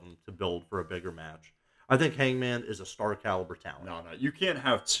off of him to build for a bigger match. I think Hangman is a star caliber talent. No. You can't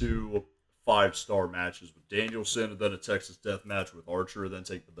have 2 5-star matches with Danielson and then a Texas Death match with Archer and then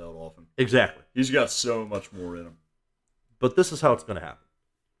take the belt off him. Exactly. He's got so much more in him. But this is how it's going to happen.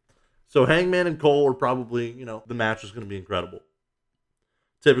 So Hangman and Cole are probably, the match is going to be incredible.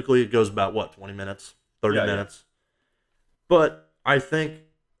 Typically it goes about, 20 minutes, 30 minutes. Yeah. But I think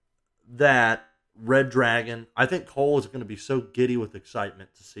that Red Dragon, I think Cole is going to be so giddy with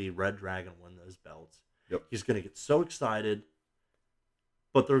excitement to see Red Dragon win those belts. Yep. He's going to get so excited,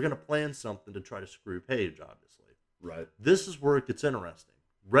 but they're going to plan something to try to screw Page, obviously. Right. This is where it gets interesting.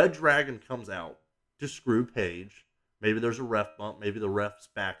 Red Dragon comes out to screw Page. Maybe there's a ref bump. Maybe the ref's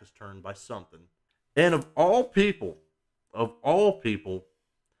back is turned by something. And of all people,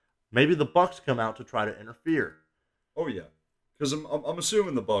 maybe the Bucks come out to try to interfere. Oh, yeah. Because I'm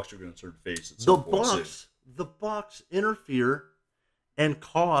assuming the Bucks are going to turn face at some point. The Bucks interfere and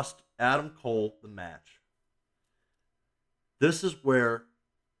cost Adam Cole the match. This is where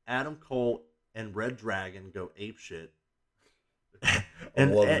Adam Cole and Red Dragon go apeshit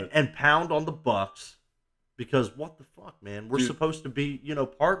and pound on the Bucks because what the fuck, man? We're supposed to be,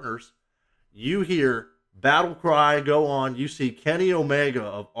 partners. You hear battle cry go on. You see Kenny Omega,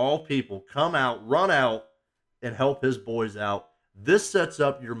 of all people, come out, run out, and help his boys out. This sets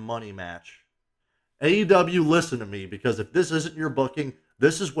up your money match. AEW, listen to me, because if this isn't your booking,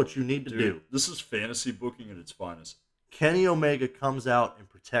 this is what you need to do. This is fantasy booking at its finest. Kenny Omega comes out and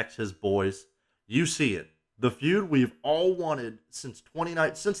protects his boys. You see it. The feud we've all wanted since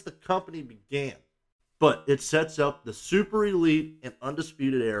the company began. But it sets up the Super Elite and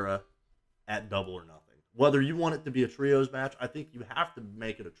Undisputed Era at Double or Nothing. Whether you want it to be a trios match, I think you have to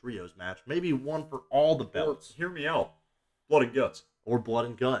make it a trios match. Maybe one for all the belts. Or, hear me out. Blood and Guts. Or Blood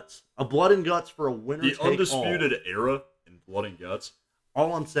and Guts. A Blood and Guts for a winner take all. The Undisputed Era in Blood and Guts.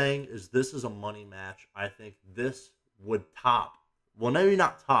 All I'm saying is this is a money match. I think this would top Well, maybe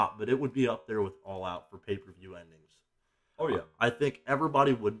not top, but it would be up there with All Out for pay-per-view endings. Oh, yeah. I think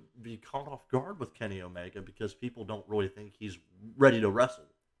everybody would be caught off guard with Kenny Omega because people don't really think he's ready to wrestle.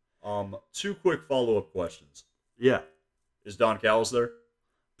 2 quick follow-up questions. Yeah. Is Don Callis there?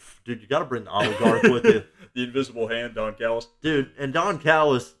 Dude, you got to bring the oligarch with you. The invisible hand, Don Callis? Dude, and Don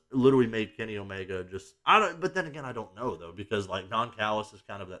Callis literally made Kenny Omega but then again, I don't know, though, because, like, Don Callis is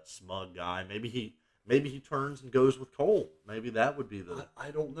kind of that smug guy. Maybe he turns and goes with Cole. Maybe that would be the...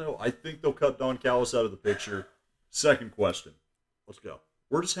 I don't know. I think they'll cut Don Callis out of the picture. Second question. Let's go.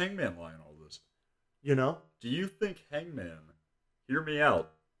 Where does Hangman lie in all this? You know? Do you think Hangman, hear me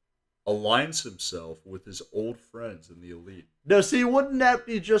out, aligns himself with his old friends in the Elite? No, see, wouldn't that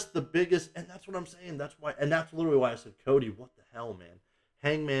be just the biggest... And that's what I'm saying. That's why, and that's literally why I said, Cody, what the hell, man?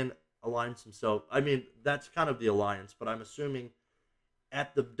 Hangman aligns himself. I mean, that's kind of the alliance, but I'm assuming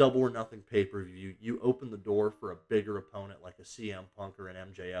at the Double or Nothing pay-per-view, you open the door for a bigger opponent like a CM Punk or an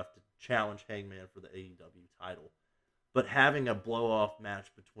MJF to challenge Hangman for the AEW title. But having a blow-off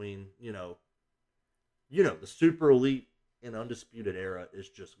match between, the Super Elite and Undisputed Era is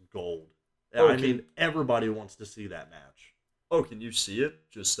just gold. I mean, everybody wants to see that match. Oh, can you see it?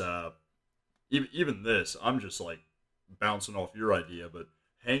 Just, even this, I'm just, like, bouncing off your idea, but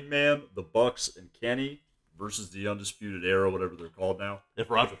Hangman, the Bucks, and Kenny versus the Undisputed Era, whatever they're called now. If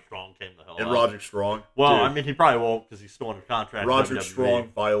Roderick Strong came the hell out. And Roderick Strong. Well, dude, I mean, he probably won't because he's still under contract. Roderick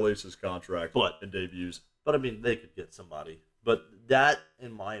Strong violates his contract and debuts. But, I mean, they could get somebody. But that,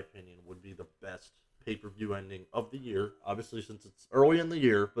 in my opinion, would be the best pay-per-view ending of the year. Obviously, since it's early in the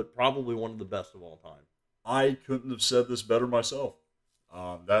year, but probably one of the best of all time. I couldn't have said this better myself.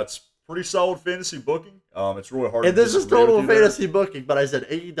 That's pretty solid fantasy booking. It's really hard and to this is total fantasy booking, but I said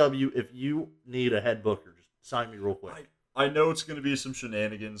AEW, if you need a head booker, just sign me real quick. I know it's going to be some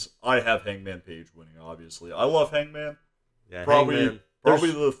shenanigans. I have Hangman Page winning, obviously. I love Hangman. Yeah, probably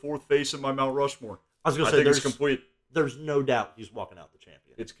the fourth face in my Mount Rushmore. I was going to say, it's complete. There's no doubt he's walking out the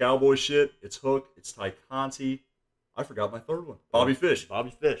champion. It's cowboy shit. It's Hook. It's Ty Conti. I forgot my third one. Bobby Fish. Bobby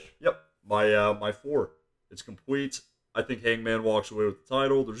Fish. Yep. My 4. It's complete. I think Hangman walks away with the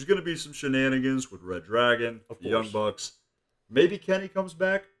title. There's going to be some shenanigans with Red Dragon, the Young Bucks. Maybe Kenny comes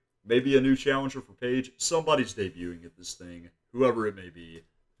back. Maybe a new challenger for Page. Somebody's debuting at this thing, whoever it may be.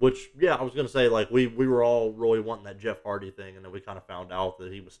 Which, yeah, I was going to say, like, we were all really wanting that Jeff Hardy thing, and then we kind of found out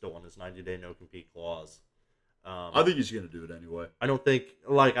that he was still on his 90-day no-compete clause. I think he's going to do it anyway. I don't think,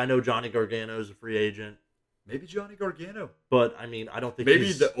 like, I know Johnny Gargano is a free agent. Maybe Johnny Gargano. But, I mean, I don't think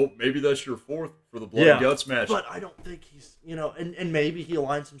maybe that's your 4th for the Blood and Guts match. But I don't think he's, and maybe he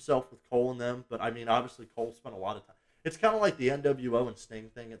aligns himself with Cole and them. But, I mean, obviously Cole spent a lot of time. It's kind of like the NWO and Sting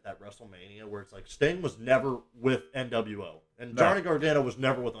thing at that WrestleMania where it's like Sting was never with NWO. And Johnny Gargano was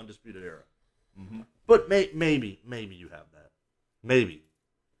never with Undisputed Era. Mm-hmm. But maybe you have that. Maybe.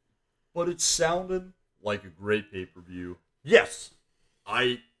 But it sounded like a great pay-per-view. Yes.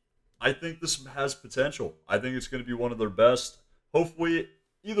 I think this has potential. I think it's going to be one of their best. Hopefully,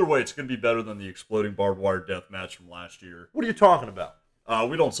 either way, it's going to be better than the exploding barbed wire death match from last year. What are you talking about?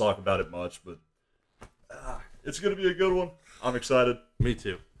 We don't talk about it much, but it's going to be a good one. I'm excited. Me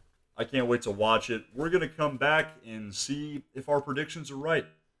too. I can't wait to watch it. We're going to come back and see if our predictions are right.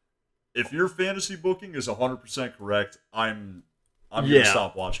 If your fantasy booking is 100% correct, I'm going to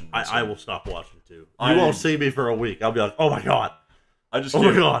stop watching this. I will stop watching too. You won't see me for a week. I'll be like, oh my God. My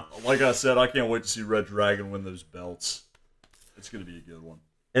God. Like I said, I can't wait to see Red Dragon win those belts. It's going to be a good one.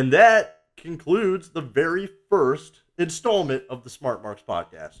 And that concludes the very first installment of the Smart Marks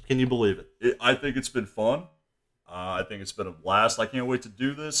podcast. Can you believe it? I think it's been fun. I think it's been a blast. I can't wait to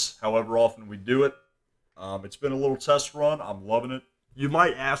do this, however often we do it. It's been a little test run. I'm loving it. You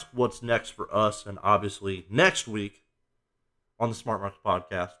might ask what's next for us, and obviously next week on the Smart Marks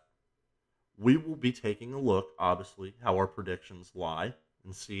podcast, we will be taking a look, obviously, how our predictions lie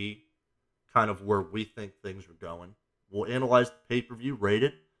and see kind of where we think things are going. We'll analyze the pay-per-view, rate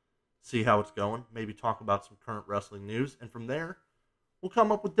it, see how it's going, maybe talk about some current wrestling news, and from there, we'll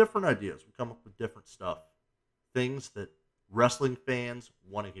come up with different ideas. We'll come up with different stuff. Things that wrestling fans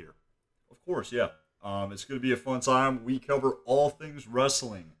want to hear. Of course, yeah. It's going to be a fun time. We cover all things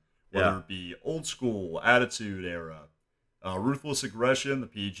wrestling, whether it be old school, Attitude Era, Ruthless Aggression, the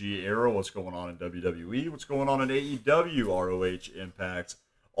PG era, what's going on in WWE, what's going on in AEW, ROH, Impact,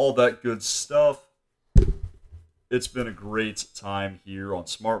 all that good stuff. It's been a great time here on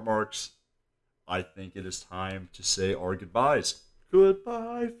Smart Marks. I think it is time to say our goodbyes.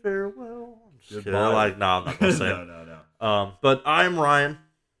 Goodbye, farewell. Goodbye. I'm not going to say it. No. But I'm Ryan.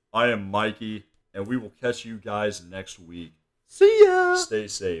 I am Mikey, and we will catch you guys next week. See ya. Stay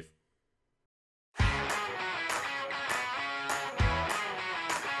safe.